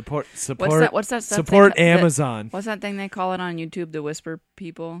 support. What's that stuff Support they ca- Amazon. What's that thing they call it on YouTube? The whisper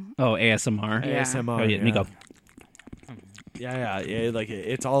people. Oh, ASMR. Yeah. ASMR. Oh, yeah. And you go, Yeah. Like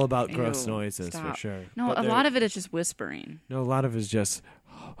it's all about gross Ew, noises for stop. sure. No, But a there- lot of it is just whispering. No, a lot of it is just.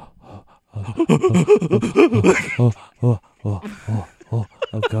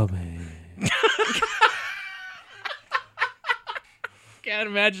 I'm coming. can't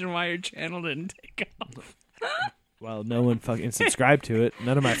imagine why your channel didn't take off. Well, no one fucking subscribed to it.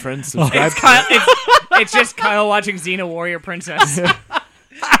 None of my friends subscribed. It's just Kyle watching Xena Warrior Princess.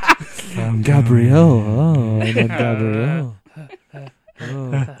 I'm Gabrielle. Oh, I'm Gabrielle.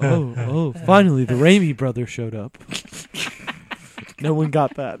 Oh! Finally, the Raimi brothers showed up. No one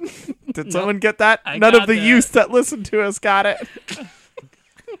got that. Did someone get that? I None got of the that. youth that listened to us got it.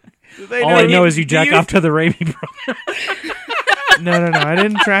 Do they All I know you- is you do jack off to the Raimi brother. No. I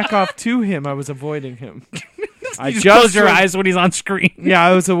didn't track off to him. I was avoiding him. I You just close your was- eyes when he's on screen. Yeah,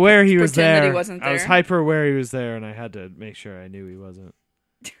 I was aware he was Pretend that there. he wasn't I was there. hyper aware he was there, and I had to make sure I knew he wasn't.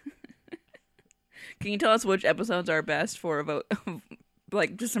 Can you tell us which episodes are best for a vote?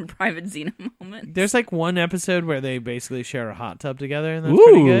 Like just some private Xena moment. There's like one episode where they basically share a hot tub together, and that's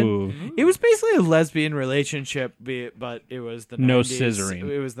pretty good. Ooh. It was basically a lesbian relationship, but it was the 90s. No scissoring.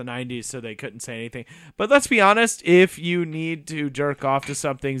 It was the 90s, so they couldn't say anything. But let's be honest, if you need to jerk off to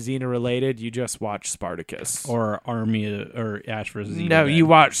something Xena related, you just watch Spartacus. Or Army or Ash vs. Evil No, Dead. you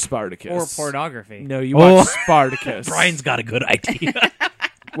watch Spartacus. Or pornography. No, you Oh. watch Spartacus. Brian's got a good idea.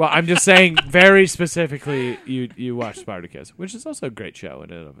 Well, I'm just saying very specifically you watch Spartacus, which is also a great show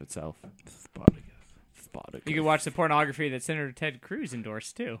in and of itself. Spartacus. You could watch the pornography that Senator Ted Cruz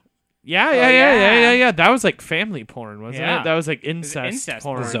endorsed too. Yeah. That was like family porn, wasn't Yeah. it? That was like incest, incest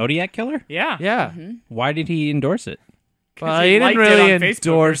porn. The Zodiac Killer? Yeah. Yeah. Why did he endorse it? Well, he he didn't liked it really on Facebook or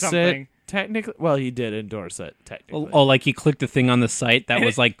endorse something. it. Technically, well, he did endorse it. Technically, Oh, like he clicked the thing on the site that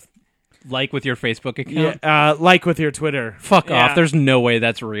was like with your Facebook account? yeah, like with your Twitter. Fuck Yeah. off. There's no way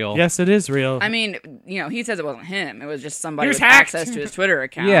that's real. Yes, it is real. I mean, he says it wasn't him. It was just somebody He was with hacked. access to his Twitter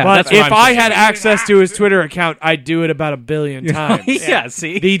account. Yeah. but that's what if I'm I saying. had access to his Twitter account, I'd do it about 1 billion times. yeah,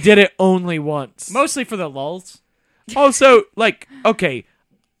 see? He did it only once. Mostly for the lulz. Also, like, okay,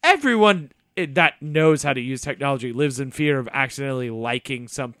 everyone that knows how to use technology lives in fear of accidentally liking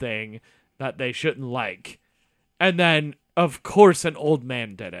something that they shouldn't like. And then, of course, an old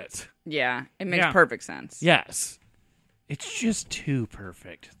man did it. Yeah, it makes Yeah. perfect sense. Yes. It's just too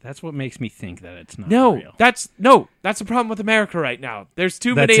perfect. That's what makes me think that it's not No, real. that's the problem with America right now. There's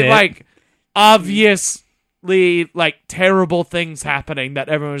too That's many it? like obviously like terrible things happening that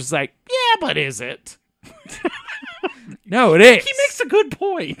everyone's just like, yeah, but is it? No, it is. He makes a good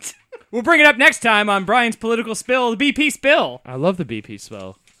point. We'll bring it up next time on Brian's Political Spill, the BP Spill. I love the BP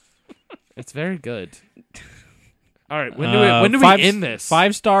spell. It's very good. All right, when do we end this?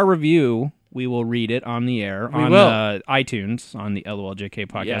 5-star review. We will read it on the air on will. iTunes on the LOLJK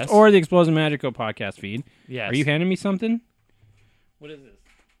podcast Yes. or the Explosive Magico podcast feed. Yes. Are you handing me something? What is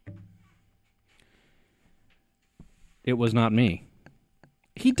this? It was not me.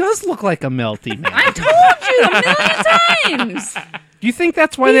 He does look like a melty man. I told you a million times. Do you think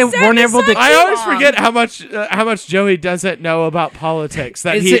that's why He they said weren't the able to? sun- I always long. forget how much Joey doesn't know about politics.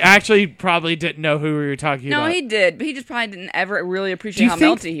 That Is he it- actually probably didn't know who we were talking No, about. he did, but he just probably didn't ever really Do appreciate you how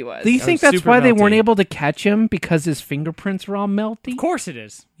think? melty he was. Do you I think was that's super why they weren't melty. able to catch him because his fingerprints were all melty? Of course it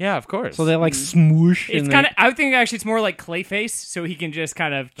is. Yeah, of course. So they like smoosh. It's and kind of. I think actually it's more like Clayface, so he can just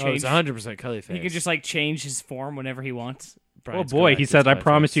kind of oh, change. it's 100% Kelly face. He can just like change his form whenever he wants. Oh Brian's boy, correct, he it's said, "I Kelly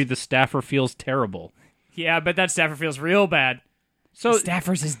promise face. you, the staffer feels terrible." Yeah, but that staffer feels real bad. So,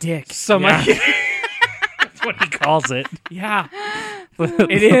 Staffer's his dick. so my that's what he calls it. Yeah,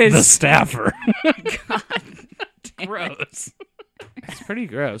 It is. the staffer. gross. It's pretty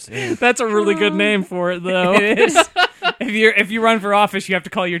gross. Yeah. That's a really good name for it, though. It is. If you run for office, you have to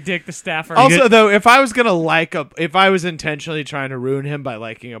call your dick the staffer. Also, though, if I was gonna if I was intentionally trying to ruin him by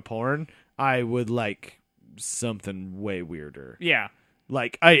liking a porn, I would like something way weirder. yeah.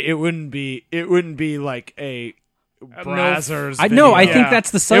 Like it wouldn't be like a Brazzers. I know. I video. think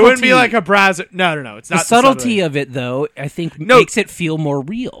that's the It subtlety. wouldn't be like a Brazzer. No. It's the not subtlety of it, though. I think No. makes it feel more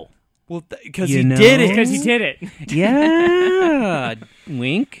real. Well, because You he know? did it. Because he did it. Yeah,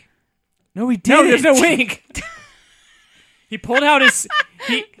 wink. No, he did No, it. there's no wink. He pulled out his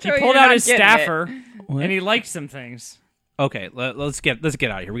he Joey, pulled you're out not his getting it. staffer, What? and he liked some things. Okay, let's get out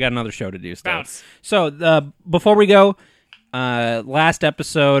of here. We got another show to do still. Bounce. So before we go, last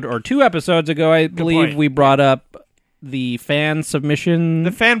episode or 2 episodes ago, I believe point. we brought up the fan submission,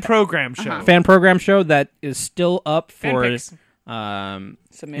 The fan program show. fan program show that is still up Fan for pics.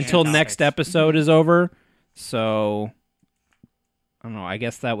 Submission until topics. next episode is over. So I don't know. I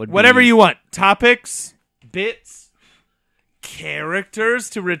guess that would Whatever be, you want. Topics, bits, characters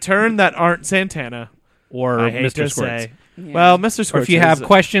to return that aren't Santana. or I hate Mr. to Squirts. say. Well, Mr. Squirts. Or if you is- have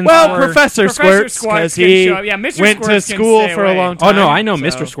questions, well, for- Professor Squirts, Squirts because can he show up. Yeah, Mr. went to Squirts can school stay for a away. long Oh time. no, I know so-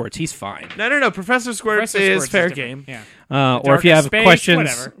 Mr. Squirts. He's fine. No. Professor Squirts Professor is Squirts fair different. game. Yeah. Or if you have Darker space, questions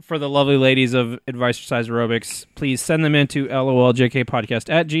whatever. for the lovely ladies of Advice-Size Aerobics, please send them into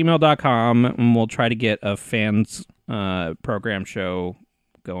loljkpodcast@gmail.com, and we'll try to get a fans program show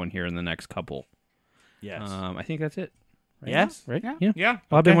going here in the next couple. Yes. I think that's it. yes. Right? Yeah. Yeah.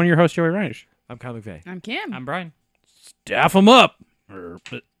 Well, I've been Okay. one of your hosts, Joey Reinish. I'm Kyle McVeigh. I'm Kim. I'm Brian. Staff them up. Or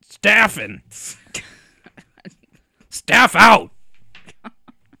staffing. Staff out.